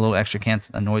 you need a little extra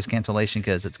noise cancellation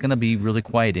because it's going to be really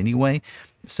quiet anyway.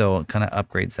 So it kind of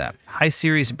upgrades that. High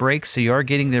series brakes, so you are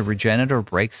getting the regenerative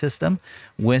brake system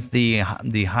with the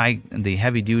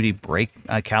heavy duty brake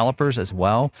calipers as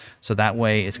well. So that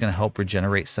way it's going to help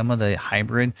regenerate some of the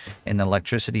hybrid and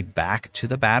electricity back to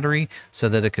the battery so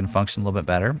that it can function a little bit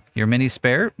better. Your mini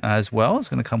spare as well is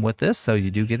going to come with this, so you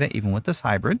do get it even with this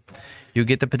hybrid. You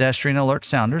get the pedestrian alert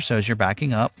sounder, so as you're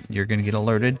backing up, you're going to get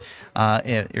alerted, or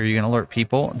you're going to alert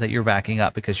people that you're backing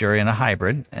up because you're in a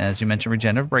hybrid. As you mentioned,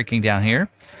 regenerative braking down here.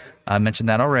 I mentioned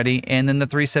that already. And then the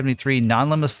 373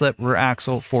 non-limit slip rear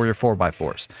axle for your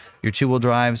 4x4s. Your two-wheel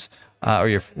drives, or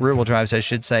your rear-wheel drives, I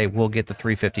should say, will get the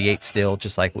 358 still,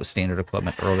 just like with standard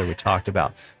equipment earlier we talked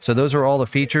about. So those are all the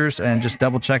features, and just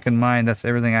double check in mind, that's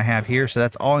everything I have here. So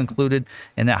that's all included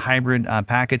in that hybrid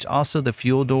package. Also, the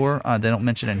fuel door, they don't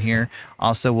mention in here,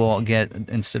 also will get,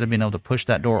 instead of being able to push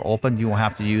that door open, you will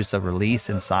have to use the release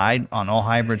inside. On all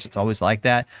hybrids, it's always like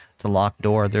that. It's a locked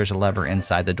door. There's a lever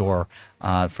inside the door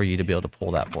for you to be able to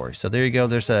pull that for you. So there you go.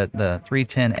 There's the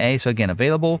 310A. So again,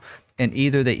 available in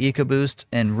either the EcoBoost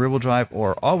and rear-wheel drive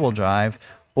or all-wheel drive,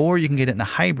 or you can get it in a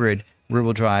hybrid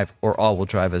rear-wheel drive or all-wheel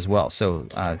drive as well. So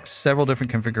several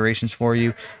different configurations for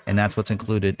you, and that's what's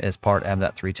included as part of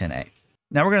that 310A.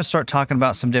 Now we're going to start talking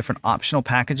about some different optional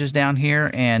packages down here,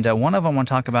 and one of them I want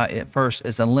to talk about it first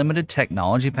is a limited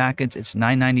technology package. It's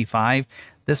 $9.95.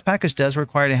 This package does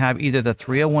require to have either the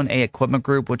 301A equipment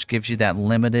group, which gives you that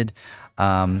limited,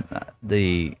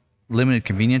 the limited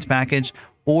convenience package,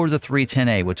 or the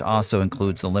 310A, which also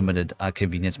includes the limited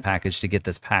convenience package to get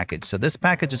this package. So this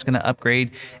package is going to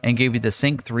upgrade and give you the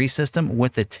Sync 3 system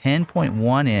with the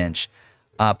 10.1-inch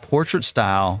portrait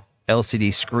style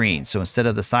LCD screen. So instead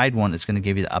of the side one, it's going to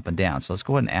give you the up and down. So let's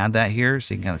go ahead and add that here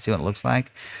so you can kind of see what it looks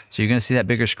like. So you're going to see that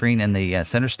bigger screen in the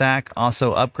center stack.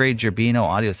 Also upgrade your B&O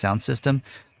audio sound system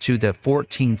to the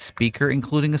 14 speaker,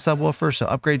 including a subwoofer. So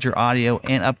upgrade your audio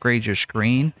and upgrade your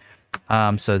screen.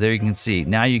 So there you can see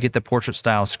now you get the portrait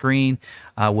style screen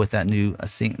with that new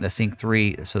the Sync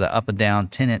 3, so the up and down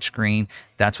 10-inch screen.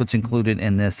 That's what's included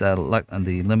in this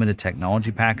the limited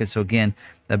technology package. So again,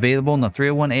 available in the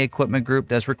 301A equipment group,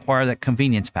 does require that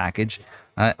convenience package,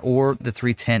 or the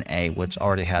 310A, which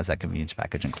already has that convenience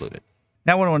package included.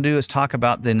 Now what I want to do is talk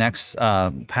about the next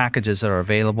packages that are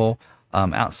available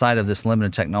outside of this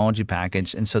limited technology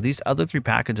package. And so these other three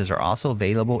packages are also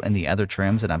available in the other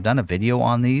trims, and I've done a video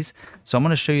on these. So I'm going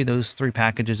to show you those three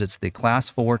packages. It's the Class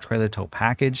 4 trailer tow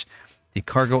package, the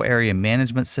cargo area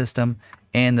management system,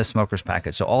 and the smokers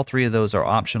package. So all three of those are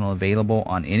optional, available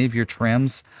on any of your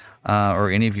trims,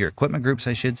 or any of your equipment groups,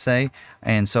 I should say.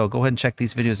 And so go ahead and check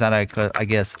these videos out. I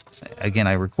guess, again,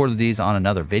 I recorded these on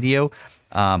another video,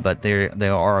 but they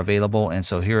are available. And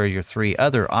so here are your three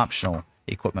other optional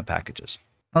equipment packages.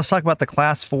 Let's talk about the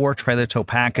Class 4 trailer tow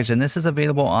package, and this is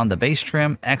available on the base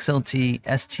trim, XLT,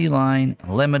 ST line,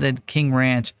 Limited, King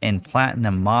Ranch, and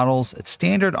Platinum models. It's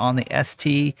standard on the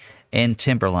ST and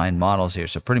Timberline models here,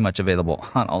 so pretty much available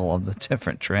on all of the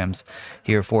different trims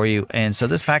here for you. And so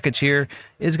this package here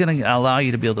is going to allow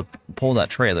you to be able to pull that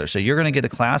trailer. So you're going to get a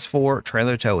Class 4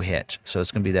 trailer tow hitch. So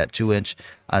it's going to be that 2-inch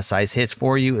size hitch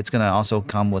for you. It's going to also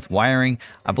come with wiring,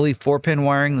 I believe 4-pin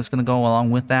wiring that's going to go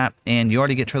along with that. And you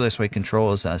already get trailer sway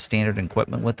control as standard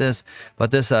equipment with this.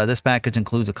 But this package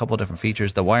includes a couple different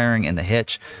features, the wiring and the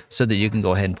hitch, so that you can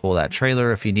go ahead and pull that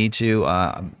trailer if you need to.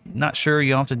 I'm not sure,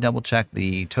 you'll have to double check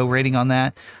the tow rating on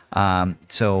that.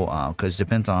 Because it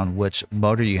depends on which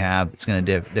motor you have, it's going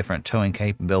to different towing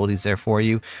capabilities there for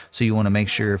you. So you want to make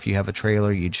sure if you have a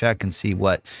trailer, you check and see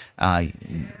what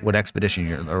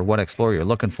expedition or what Explorer you're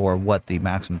looking for, what the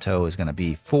maximum tow is going to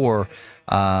be for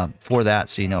that,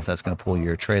 so you know if that's going to pull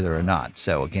your trailer or not.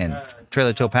 So again,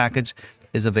 trailer tow package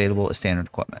is available as standard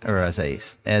equipment, or as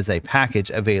a package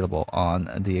available on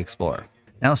the Explorer.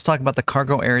 Now let's talk about the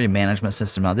cargo area management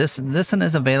system. Now this one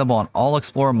is available on all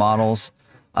Explorer models,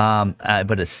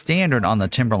 but it's standard on the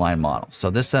Timberline model. So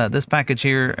this package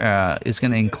here is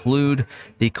going to include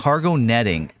the cargo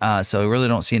netting. So I really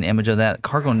don't see an image of that.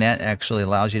 Cargo net actually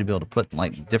allows you to be able to put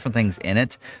like different things in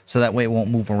it, so that way it won't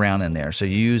move around in there. So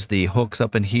you use the hooks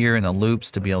up in here and the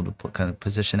loops to be able to kind of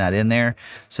position that in there,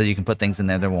 so you can put things in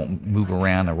there that won't move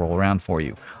around or roll around for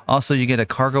you. Also, you get a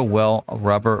cargo well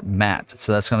rubber mat,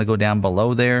 so that's going to go down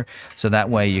below there, so that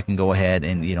way you can go ahead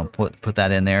and put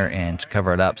that in there and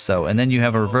cover it up. So, and then you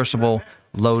have a reversible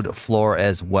load floor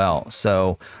as well.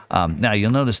 So now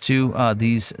you'll notice too,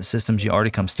 these systems, you already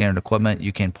come standard equipment.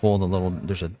 You can pull the little,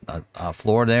 there's a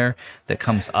floor there that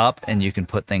comes up, and you can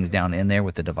put things down in there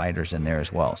with the dividers in there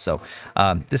as well. So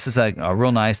this is a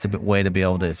real nice way to be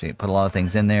able to, if you put a lot of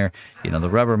things in there, the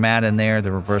rubber mat in there,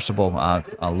 the reversible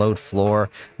load floor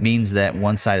means that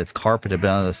one side it's carpeted, but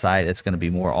on the other side it's going to be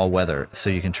more all weather, so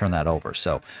you can turn that over.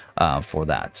 So for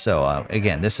that. So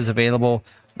again, this is available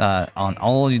on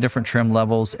all the different trim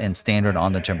levels and standard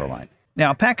on the Timberline.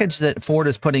 Now, a package that Ford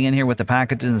is putting in here with the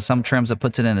packages and some trims that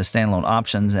puts it in as standalone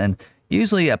options, and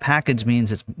usually a package means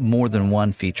it's more than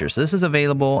one feature. So this is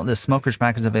available, the Smokers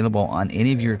package is available on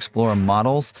any of your Explorer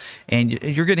models, and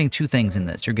you're getting two things in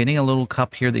this. You're getting a little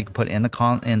cup here that you can put in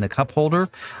the cup holder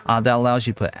that allows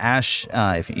you to put ash,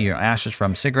 if your ashes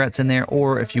from cigarettes in there,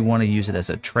 or if you want to use it as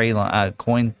a tray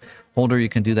coin holder, you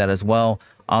can do that as well.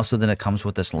 Also, then it comes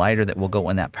with this lighter that will go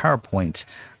in that PowerPoint,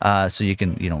 so you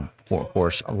can, of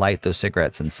course, light those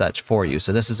cigarettes and such for you.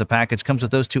 So this is a package, comes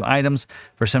with those two items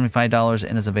for $75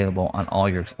 and is available on all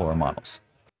your Explorer models.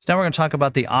 So now we're going to talk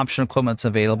about the optional equipment that's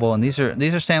available, and these are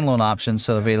standalone options,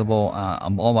 so available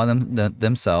all by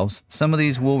themselves. Some of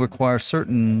these will require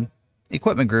certain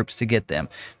equipment groups to get them.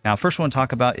 Now, first one to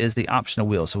talk about is the optional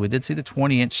wheel. So we did see the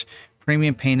 20-inch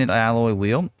premium painted alloy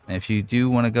wheel. If you do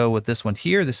want to go with this one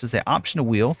here, this is the optional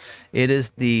wheel. It is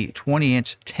the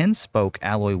 20-inch 10-spoke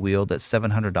alloy wheel that's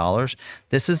 $700.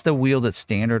 This is the wheel that's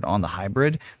standard on the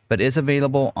hybrid, but is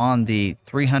available on the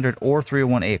 300 or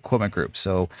 301A equipment group.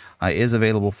 So it is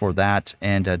available for that,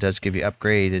 and does give you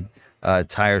upgraded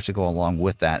tires to go along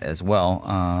with that as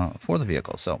well for the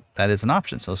vehicle. So that is an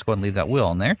option. So let's go ahead and leave that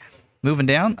wheel in there. Moving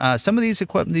down, some of these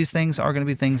things are going to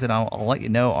be things that I'll let you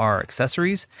know are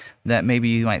accessories that maybe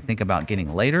you might think about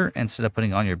getting later instead of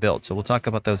putting on your build. So we'll talk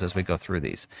about those as we go through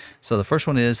these. So the first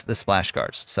one is the splash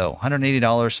guards. So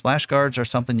 $180 splash guards are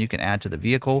something you can add to the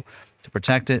vehicle to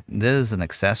protect it. This is an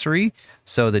accessory,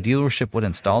 so the dealership would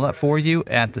install that for you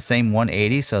at the same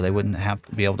 $180, so they wouldn't have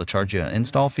to be able to charge you an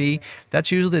install fee.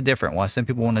 That's usually different. Why some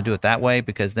people want to do it that way,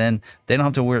 because then they don't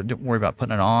have to worry about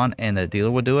putting it on, and the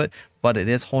dealer would do it. But it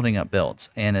is holding up builds,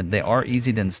 and they are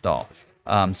easy to install.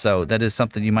 So that is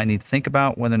something you might need to think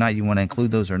about, whether or not you want to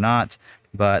include those or not.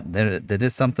 But that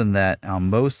is something that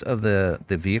most of the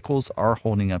vehicles are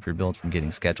holding up your build from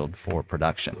getting scheduled for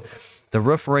production. The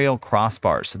roof rail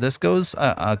crossbars. So this goes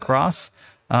across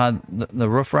the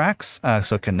roof racks,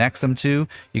 so it connects them to.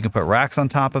 You can put racks on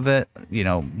top of it,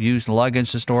 use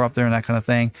luggage to store up there and that kind of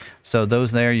thing. So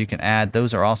those there you can add.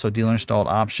 Those are also dealer installed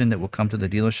option that will come to the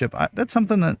dealership. That's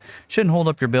something that shouldn't hold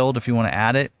up your build if you want to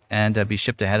add it and be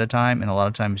shipped ahead of time. And a lot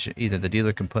of times either the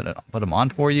dealer can put them on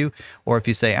for you, or if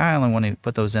you say, I only want to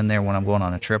put those in there when I'm going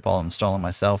on a trip, I'll install them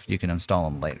myself, you can install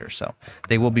them later. So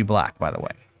they will be black, by the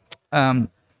way.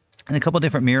 And a couple of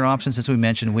different mirror options. As we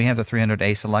mentioned, we have the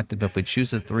 300A selected, but if we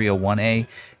choose the 301A,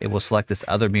 it will select this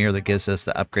other mirror that gives us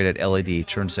the upgraded LED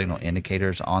turn signal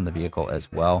indicators on the vehicle as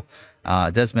well.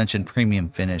 It does mention premium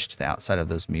finish to the outside of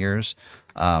those mirrors.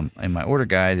 In my order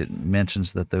guide, it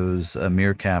mentions that those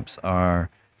mirror caps are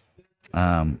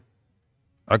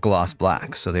gloss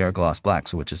black. So they are gloss black,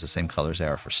 so which is the same colors they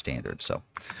are for standard. So,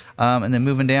 and then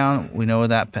moving down, we know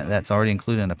that that's already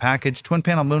included in the package. Twin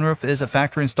panel moonroof is a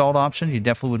factory installed option. You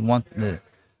definitely would want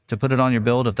to put it on your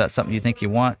build if that's something you think you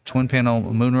want. Twin panel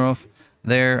moonroof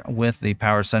there with the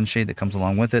power sunshade that comes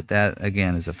along with it. That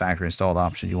again is a factory installed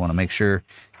option. You want to make sure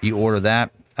you order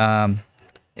that.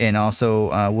 And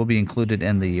also will be included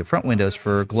in the front windows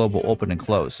for global open and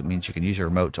close. It means you can use your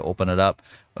remote to open it up,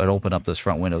 but open up those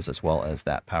front windows as well as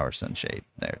that power sunshade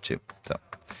there too. So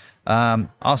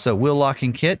also wheel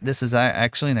locking kit. This is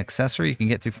actually an accessory you can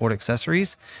get through Ford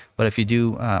Accessories, but if you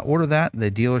do order that,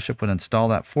 the dealership would install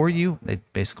that for you. They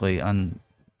basically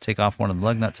take off one of the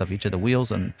lug nuts of each of the wheels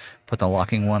and put the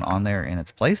locking one on there in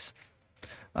its place.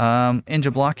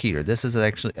 Engine block heater. This is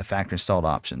actually a factory installed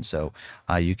option, so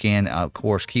you can of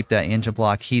course keep that engine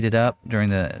block heated up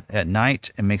at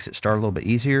night and makes it start a little bit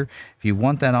easier. If you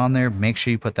want that on there, make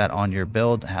sure you put that on your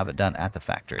build, have it done at the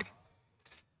factory.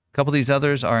 A couple of these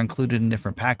others are included in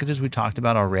different packages we talked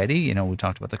about already. You know, we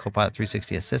talked about the Copilot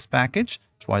 360 Assist package.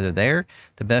 That's why they're there.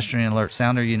 The pedestrian alert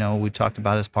sounder, you know, we talked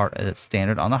about as part of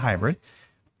standard on the hybrid.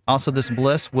 Also, this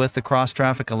Bliss with the cross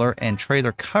traffic alert and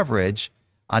trailer coverage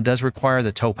does require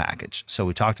the tow package. So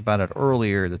we talked about it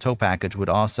earlier. The tow package would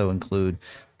also include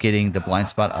getting the blind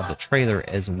spot of the trailer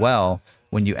as well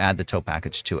when you add the tow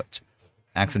package to it.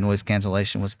 Active noise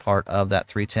cancellation was part of that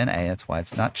 310A. That's why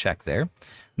it's not checked there.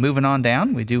 Moving on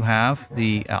down, we do have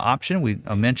the option we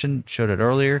mentioned, showed it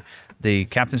earlier. The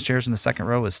captain's chairs in the second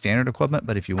row is standard equipment,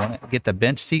 but if you want to get the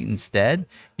bench seat instead,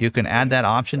 you can add that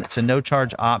option. It's a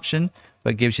no-charge option,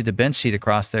 but gives you the bench seat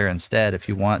across there instead if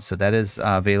you want. So that is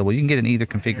available. You can get in either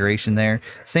configuration there.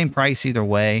 Same price either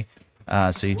way.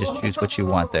 So you just choose what you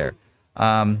want there.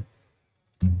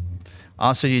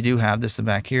 Also, you do have this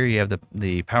back here. You have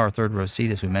the power third row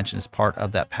seat, as we mentioned, as part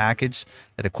of that package,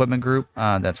 that equipment group.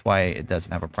 That's why it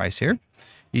doesn't have a price here.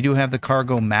 You do have the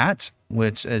cargo mat,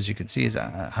 which, as you can see, is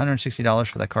 $160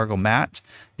 for that cargo mat.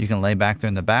 You can lay back there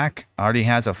in the back. Already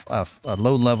has a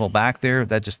low level back there.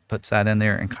 That just puts that in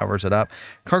there and covers it up.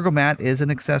 Cargo mat is an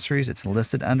accessories. It's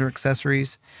listed under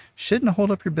accessories. Shouldn't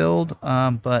hold up your build,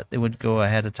 but it would go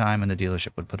ahead of time and the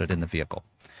dealership would put it in the vehicle.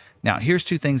 Now, here's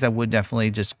two things I would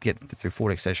definitely just get through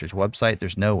Ford Accessories website.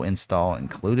 There's no install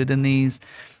included in these.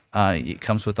 It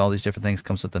comes with all these different things.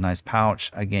 Comes with a nice pouch.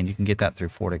 Again, you can get that through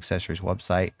Ford Accessories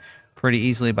website pretty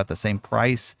easily, about the same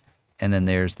price. And then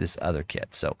there's this other kit.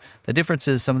 So the difference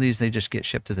is some of these, they just get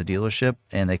shipped to the dealership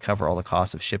and they cover all the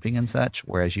costs of shipping and such,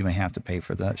 whereas you may have to pay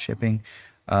for that shipping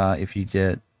if you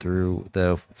did through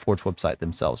the Ford's website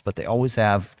themselves. But they always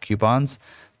have coupons.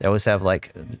 They always have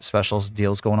like special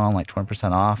deals going on, like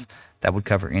 20% off. That would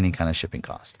cover any kind of shipping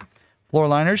cost. Floor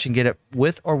liners, you can get it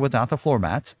with or without the floor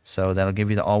mats. So that'll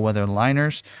give you the all-weather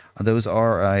liners. Those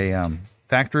are a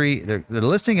factory. They're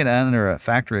listing it under a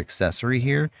factory accessory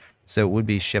here. So it would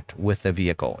be shipped with the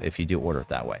vehicle if you do order it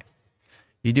that way.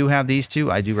 You do have these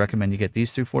two. I do recommend you get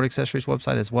these through Ford Accessories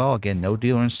website as well. Again, no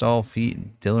dealer install fee,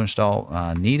 dealer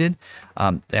install needed.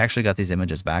 They actually got these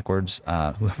images backwards.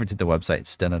 Whoever did the website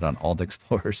has done it on all the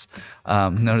Explorers.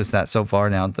 Notice that so far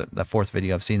now, the fourth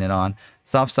video I've seen it on.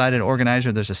 Soft-sided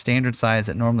organizer, there's a standard size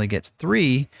that normally gets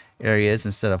 3 areas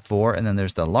instead of 4. And then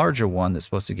there's the larger one that's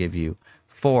supposed to give you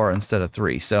 4 instead of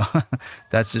 3. So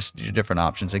that's just your different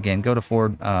options. Again, go to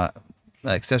Ford,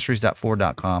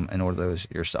 accessories.ford.com and order those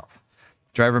yourself.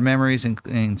 Driver memories and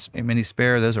mini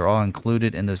spare, those are all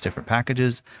included in those different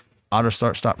packages. Auto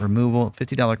start stop removal,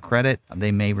 $50 credit.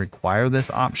 They may require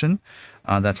this option.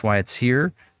 That's why it's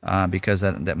here, because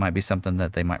that might be something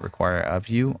that they might require of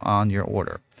you on your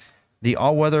order. The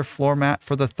all-weather floor mat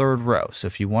for the third row. So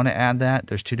if you want to add that,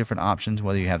 there's two different options,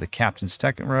 whether you have the captain's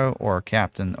second row or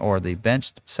captain or the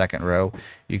benched second row.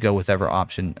 You go with whichever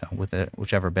option with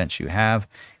whichever bench you have,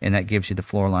 and that gives you the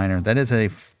floor liner. That is a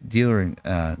dealer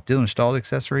installed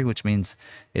accessory, which means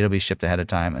it'll be shipped ahead of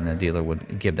time, and the dealer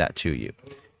would give that to you.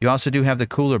 You also do have the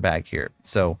cooler bag here.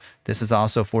 So this is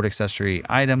also a Ford accessory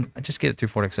item. Just get it through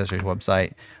Ford Accessories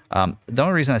website. The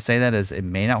only reason I say that is it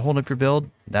may not hold up your build.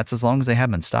 That's as long as they have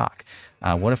them in stock.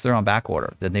 What if they're on back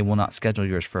order? Then they will not schedule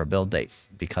yours for a build date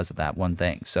because of that one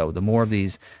thing. So the more of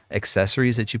these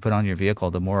accessories that you put on your vehicle,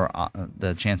 the more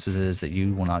the chances is that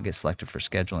you will not get selected for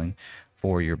scheduling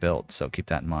for your build. So keep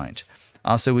that in mind.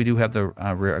 Also, we do have the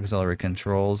rear auxiliary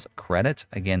controls credit.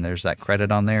 Again, there's that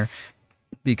credit on there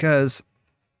because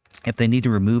if they need to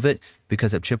remove it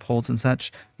because of chip holes and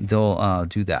such, they'll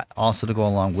do that. Also, to go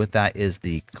along with that is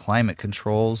the climate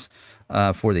controls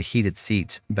for the heated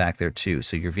seats back there too.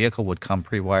 So your vehicle would come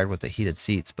pre-wired with the heated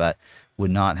seats, but would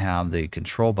not have the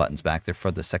control buttons back there for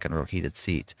the second row heated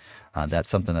seat. That's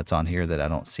something that's on here that I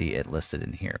don't see it listed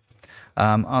in here.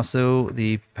 Also,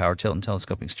 the power tilt and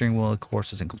telescoping steering wheel, of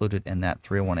course, is included in that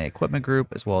 301A equipment group,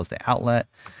 as well as the outlet.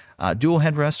 Dual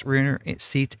headrest rear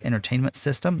seat entertainment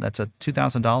system. That's a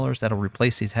 $2,000. That'll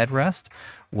replace these headrests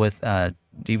with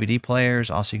DVD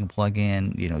players. Also, you can plug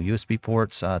in, USB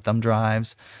ports, thumb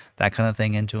drives, that kind of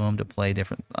thing into them to play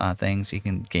different things.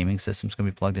 Gaming systems can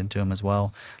be plugged into them as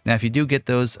well. Now, if you do get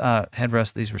those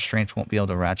headrests, these restraints won't be able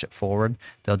to ratchet forward.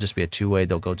 They'll just be a two-way.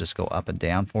 They'll just go up and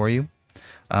down for you.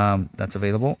 That's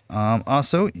available.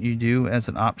 Also, you do, as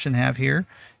an option, have here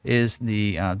is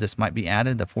the this might be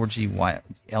added, the 4G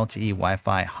LTE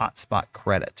Wi-Fi hotspot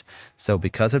credit. So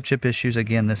because of chip issues,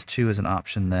 again, this too is an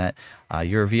option that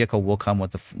your vehicle will come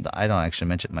with I don't actually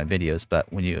mention it in my videos,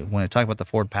 but when I talk about the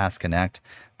Ford Pass Connect,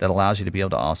 that allows you to be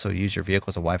able to also use your vehicle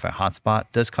as a Wi-Fi hotspot.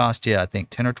 It does cost you, I think,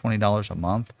 $10 or $20 a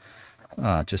month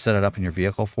to set it up in your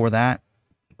vehicle for that,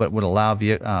 but would allow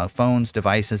phones,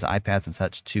 devices, iPads, and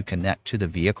such to connect to the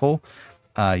vehicle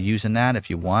using that if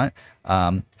you want.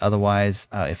 Otherwise,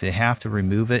 if they have to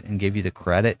remove it and give you the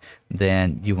credit,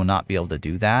 then you will not be able to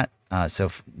do that.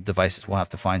 So devices will have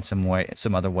to find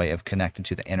some other way of connecting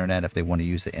to the internet if they want to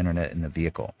use the internet in the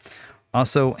vehicle.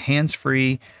 Also,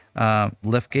 hands-free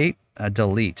liftgate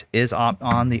delete is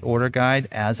on the order guide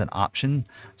as an option.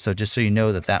 So just so you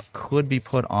know that could be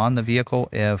put on the vehicle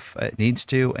if it needs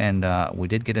to. And we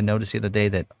did get a notice the other day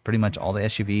that pretty much all the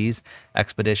SUVs,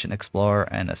 Expedition, Explorer,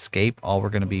 and Escape,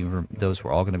 those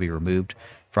were all going to be removed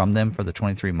from them for the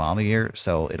 23 model year.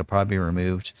 So it'll probably be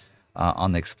removed.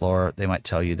 On the Explorer, they might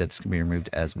tell you that it's going to be removed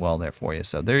as well there for you.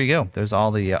 So there you go. There's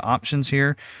all the options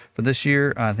here for this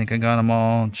year. I think I got them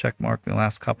all check marked. The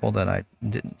last couple that I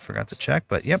forgot to check,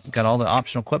 but yep, got all the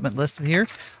optional equipment listed here.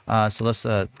 So let's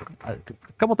a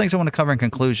couple things I want to cover in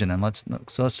conclusion, and let's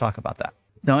talk about that.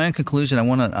 Now, in conclusion, I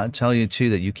want to tell you too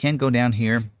that you can go down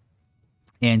here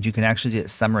and you can actually get a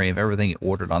summary of everything you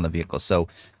ordered on the vehicle. So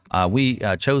we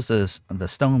chose the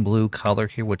stone blue color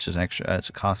here, which is it's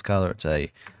a cost color. It's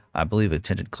I believe a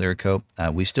tinted clear coat.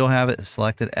 We still have it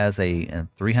selected as a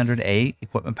 300A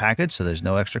equipment package, so there's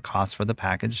no extra cost for the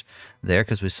package there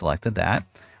because we selected that.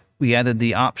 We added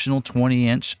the optional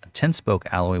 20-inch 10-spoke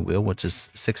alloy wheel, which is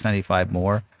 $695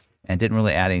 more, and didn't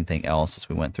really add anything else as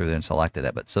we went through there and selected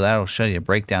it. But so that'll show you a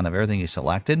breakdown of everything you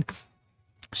selected.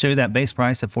 Show you that base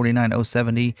price of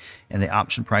 $49,070 and the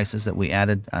option prices that we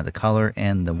added, the color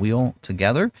and the wheel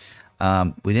together.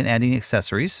 We didn't add any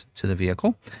accessories to the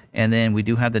vehicle. And then we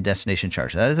do have the destination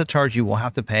charge. That is a charge you will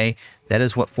have to pay. That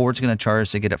is what Ford's going to charge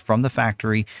to get it from the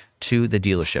factory to the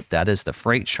dealership. That is the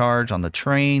freight charge on the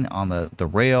train, on the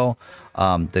rail,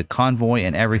 the convoy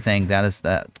and everything. That is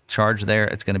that charge there.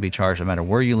 It's going to be charged no matter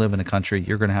where you live in the country.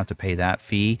 You're going to have to pay that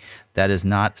fee. That is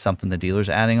not something the dealer's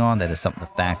adding on. That is something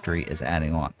the factory is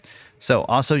adding on. So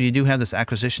also you do have this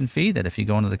acquisition fee that if you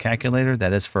go into the calculator,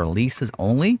 that is for leases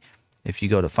only. If you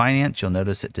go to finance, you'll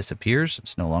notice it disappears.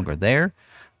 It's no longer there.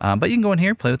 But you can go in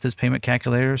here, play with this payment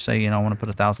calculator. Say, I want to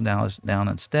put $1,000 down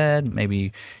instead.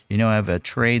 Maybe, I have a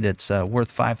trade that's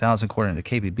worth $5,000 according to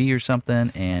KBB or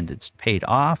something, and it's paid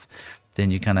off.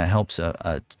 Then you kind of helps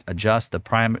adjust the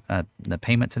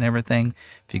payments and everything.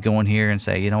 If you go in here and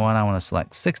say, I want to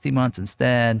select 60 months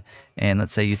instead, and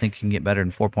let's say you think you can get better than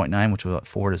 4.9, which is what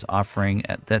Ford is offering.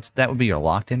 That would be your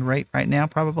locked-in rate right now,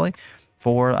 probably.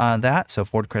 For that. So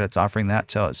Ford Credit's offering that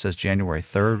till it says January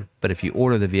 3rd. But if you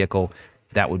order the vehicle,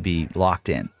 that would be locked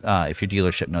in. If your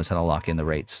dealership knows how to lock in the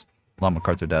rates.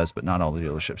 McArthur does, but not all the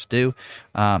dealerships do.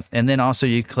 And then also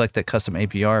you collect that custom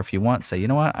APR if you want. Say,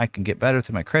 what, I can get better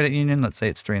through my credit union. Let's say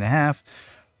it's 3.5,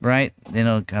 right? Then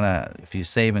it'll kind of, if you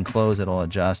save and close, it'll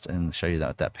adjust and show you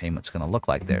what that payment's going to look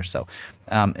like there. So,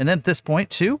 and then at this point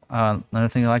too, another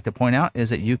thing I like to point out is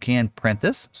that you can print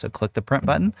this. So click the print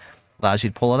button. Allows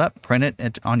you to pull it up, print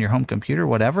it on your home computer,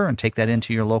 whatever, and take that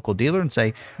into your local dealer and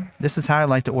say, this is how I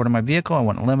like to order my vehicle. I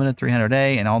want a limited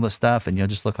 300A and all this stuff, and you'll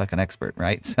just look like an expert,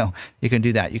 right? So you can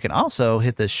do that. You can also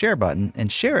hit the share button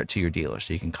and share it to your dealer.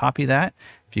 So you can copy that.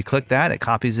 If you click that, it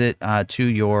copies it to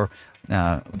your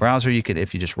browser. You could,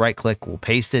 if you just right click, we'll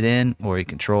paste it in, or you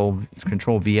control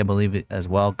V, I believe, as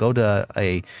well. Go to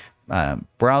a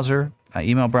browser,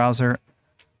 email browser,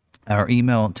 our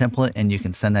email template, and you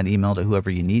can send that email to whoever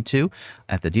you need to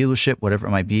at the dealership, whatever it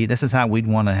might be. This is how we'd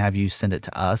want to have you send it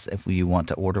to us. If you want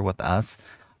to order with us,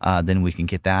 then we can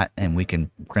get that and we can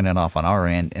print it off on our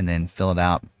end and then fill it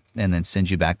out and then send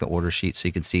you back the order sheet so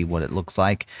you can see what it looks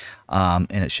like,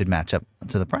 and it should match up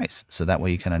to the price. So that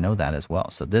way you kind of know that as well.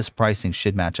 So this pricing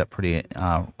should match up pretty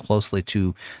closely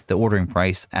to the ordering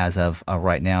price as of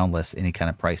right now, unless any kind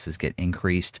of prices get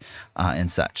increased and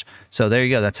such. So there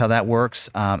you go. That's how that works.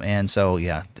 And so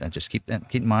yeah, just keep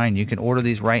in mind, you can order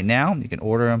these right now. You can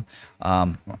order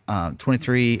them.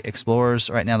 23 Explorers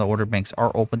right now. The order banks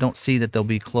are open. Don't see that they'll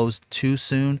be closed too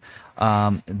soon.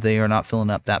 They are not filling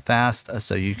up that fast,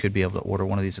 so you could be able to order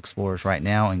one of these Explorers right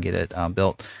now and get it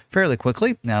built fairly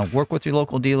quickly. Now, work with your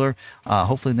local dealer.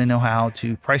 Hopefully, they know how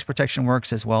to price protection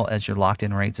works as well as your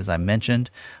locked-in rates, as I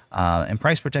mentioned. And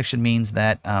price protection means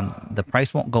that the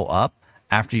price won't go up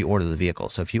after you order the vehicle.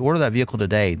 So if you order that vehicle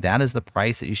today, that is the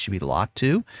price that you should be locked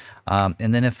to.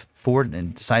 And then if Ford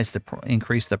decides to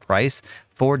increase the price,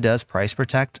 Ford does price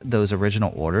protect those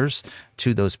original orders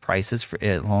to those prices for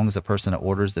as long as the person that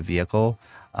orders the vehicle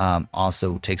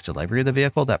also takes delivery of the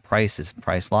vehicle. That price is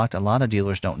price locked. A lot of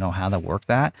dealers don't know how to work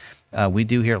that. We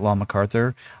do here at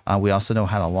McArthur. We also know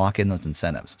how to lock in those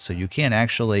incentives. So you can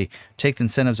actually take the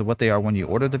incentives of what they are when you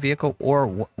order the vehicle or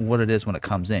what it is when it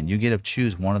comes in. You get to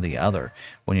choose one or the other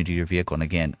when you do your vehicle. And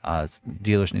again,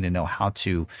 dealers need to know how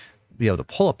to be able to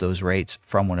pull up those rates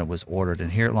from when it was ordered.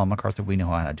 And here at Law McArthur, we know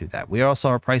how to do that. We also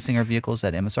are pricing our vehicles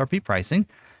at MSRP pricing.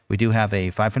 We do have a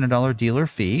 $500 dealer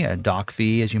fee, a dock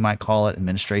fee, as you might call it,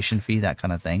 administration fee, that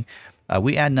kind of thing.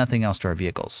 We add nothing else to our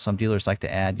vehicles. Some dealers like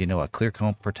to add, a clear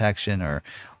coat protection,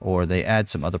 or they add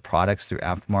some other products through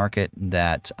aftermarket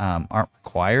that aren't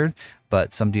required.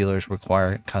 But some dealers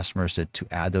require customers to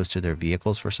add those to their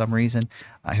vehicles for some reason.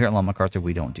 Here at Law McArthur,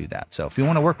 we don't do that. So if you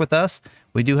want to work with us,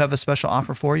 we do have a special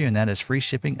offer for you, and that is free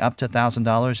shipping up to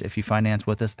 $1,000 if you finance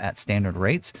with us at standard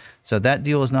rates. So that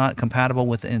deal is not compatible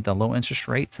with the low interest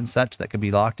rates and such that could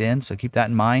be locked in. So keep that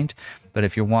in mind. But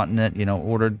if you're wanting it,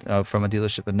 ordered from a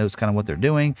dealership that knows kind of what they're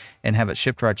doing and have it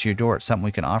shipped right to your door, it's something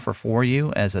we can offer for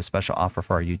you as a special offer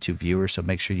for our YouTube viewers. So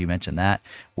make sure you mention that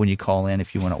when you call in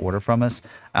if you want to order from us.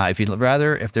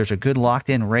 If there's a good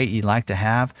locked-in rate you'd like to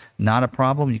have, not a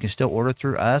problem. You can still order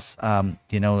through us.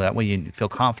 That way you feel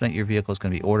confident your vehicle is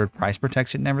going to be ordered, price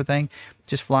protection and everything.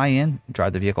 Just fly in,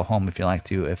 drive the vehicle home if you like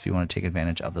to, if you want to take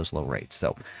advantage of those low rates.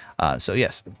 So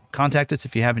yes, contact us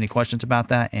if you have any questions about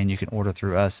that, and you can order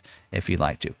through us if you'd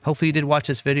like to. Hopefully you did watch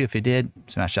this video. If you did,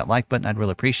 smash that like button. I'd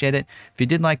really appreciate it. If you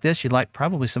did like this, you'd like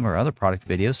probably some of our other product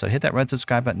videos. So hit that red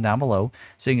subscribe button down below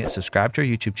so you can get subscribed to our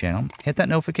YouTube channel. Hit that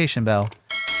notification bell.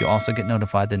 You'll also get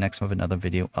notified the next time of another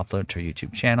video uploaded to our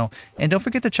YouTube channel. And don't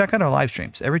forget to check out our live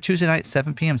streams. Every Tuesday night,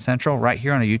 7 p.m. Central, right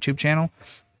here on our YouTube channel,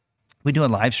 we do a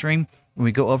live stream where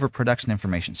we go over production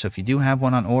information. So if you do have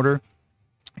one on order,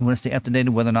 you want to stay up to date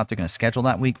on whether or not they're going to schedule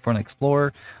that week for an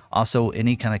Explorer. Also,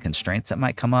 any kind of constraints that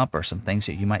might come up or some things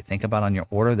that you might think about on your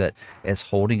order that is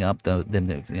holding up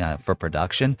for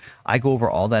production. I go over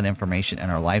all that information in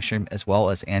our live stream as well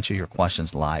as answer your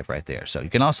questions live right there. So you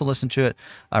can also listen to it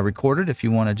recorded if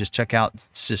you want to just check out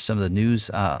just some of the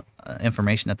news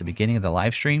information at the beginning of the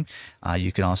live stream.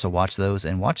 You can also watch those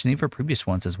and watch any of our previous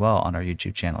ones as well on our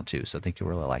YouTube channel too. So I think you'll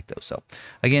really like those. So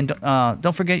again,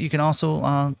 don't forget you can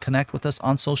also connect with us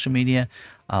on social media.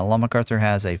 Law McArthur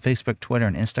has a Facebook, Twitter,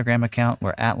 and Instagram account.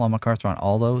 We're at Law McArthur on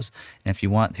all those. And if you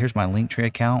want, here's my Linktree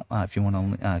account. If you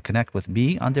want to connect with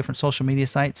me on different social media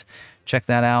sites, check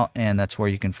that out. And that's where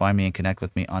you can find me and connect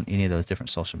with me on any of those different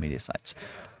social media sites.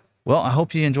 Well, I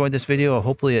hope you enjoyed this video.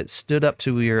 Hopefully it stood up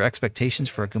to your expectations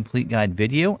for a complete guide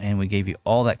video, and we gave you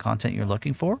all that content you're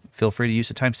looking for. Feel free to use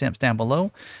the timestamps down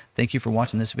below. Thank you for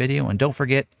watching this video, and don't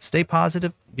forget, stay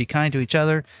positive, be kind to each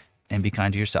other, and be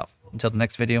kind to yourself. Until the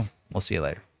next video, we'll see you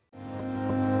later.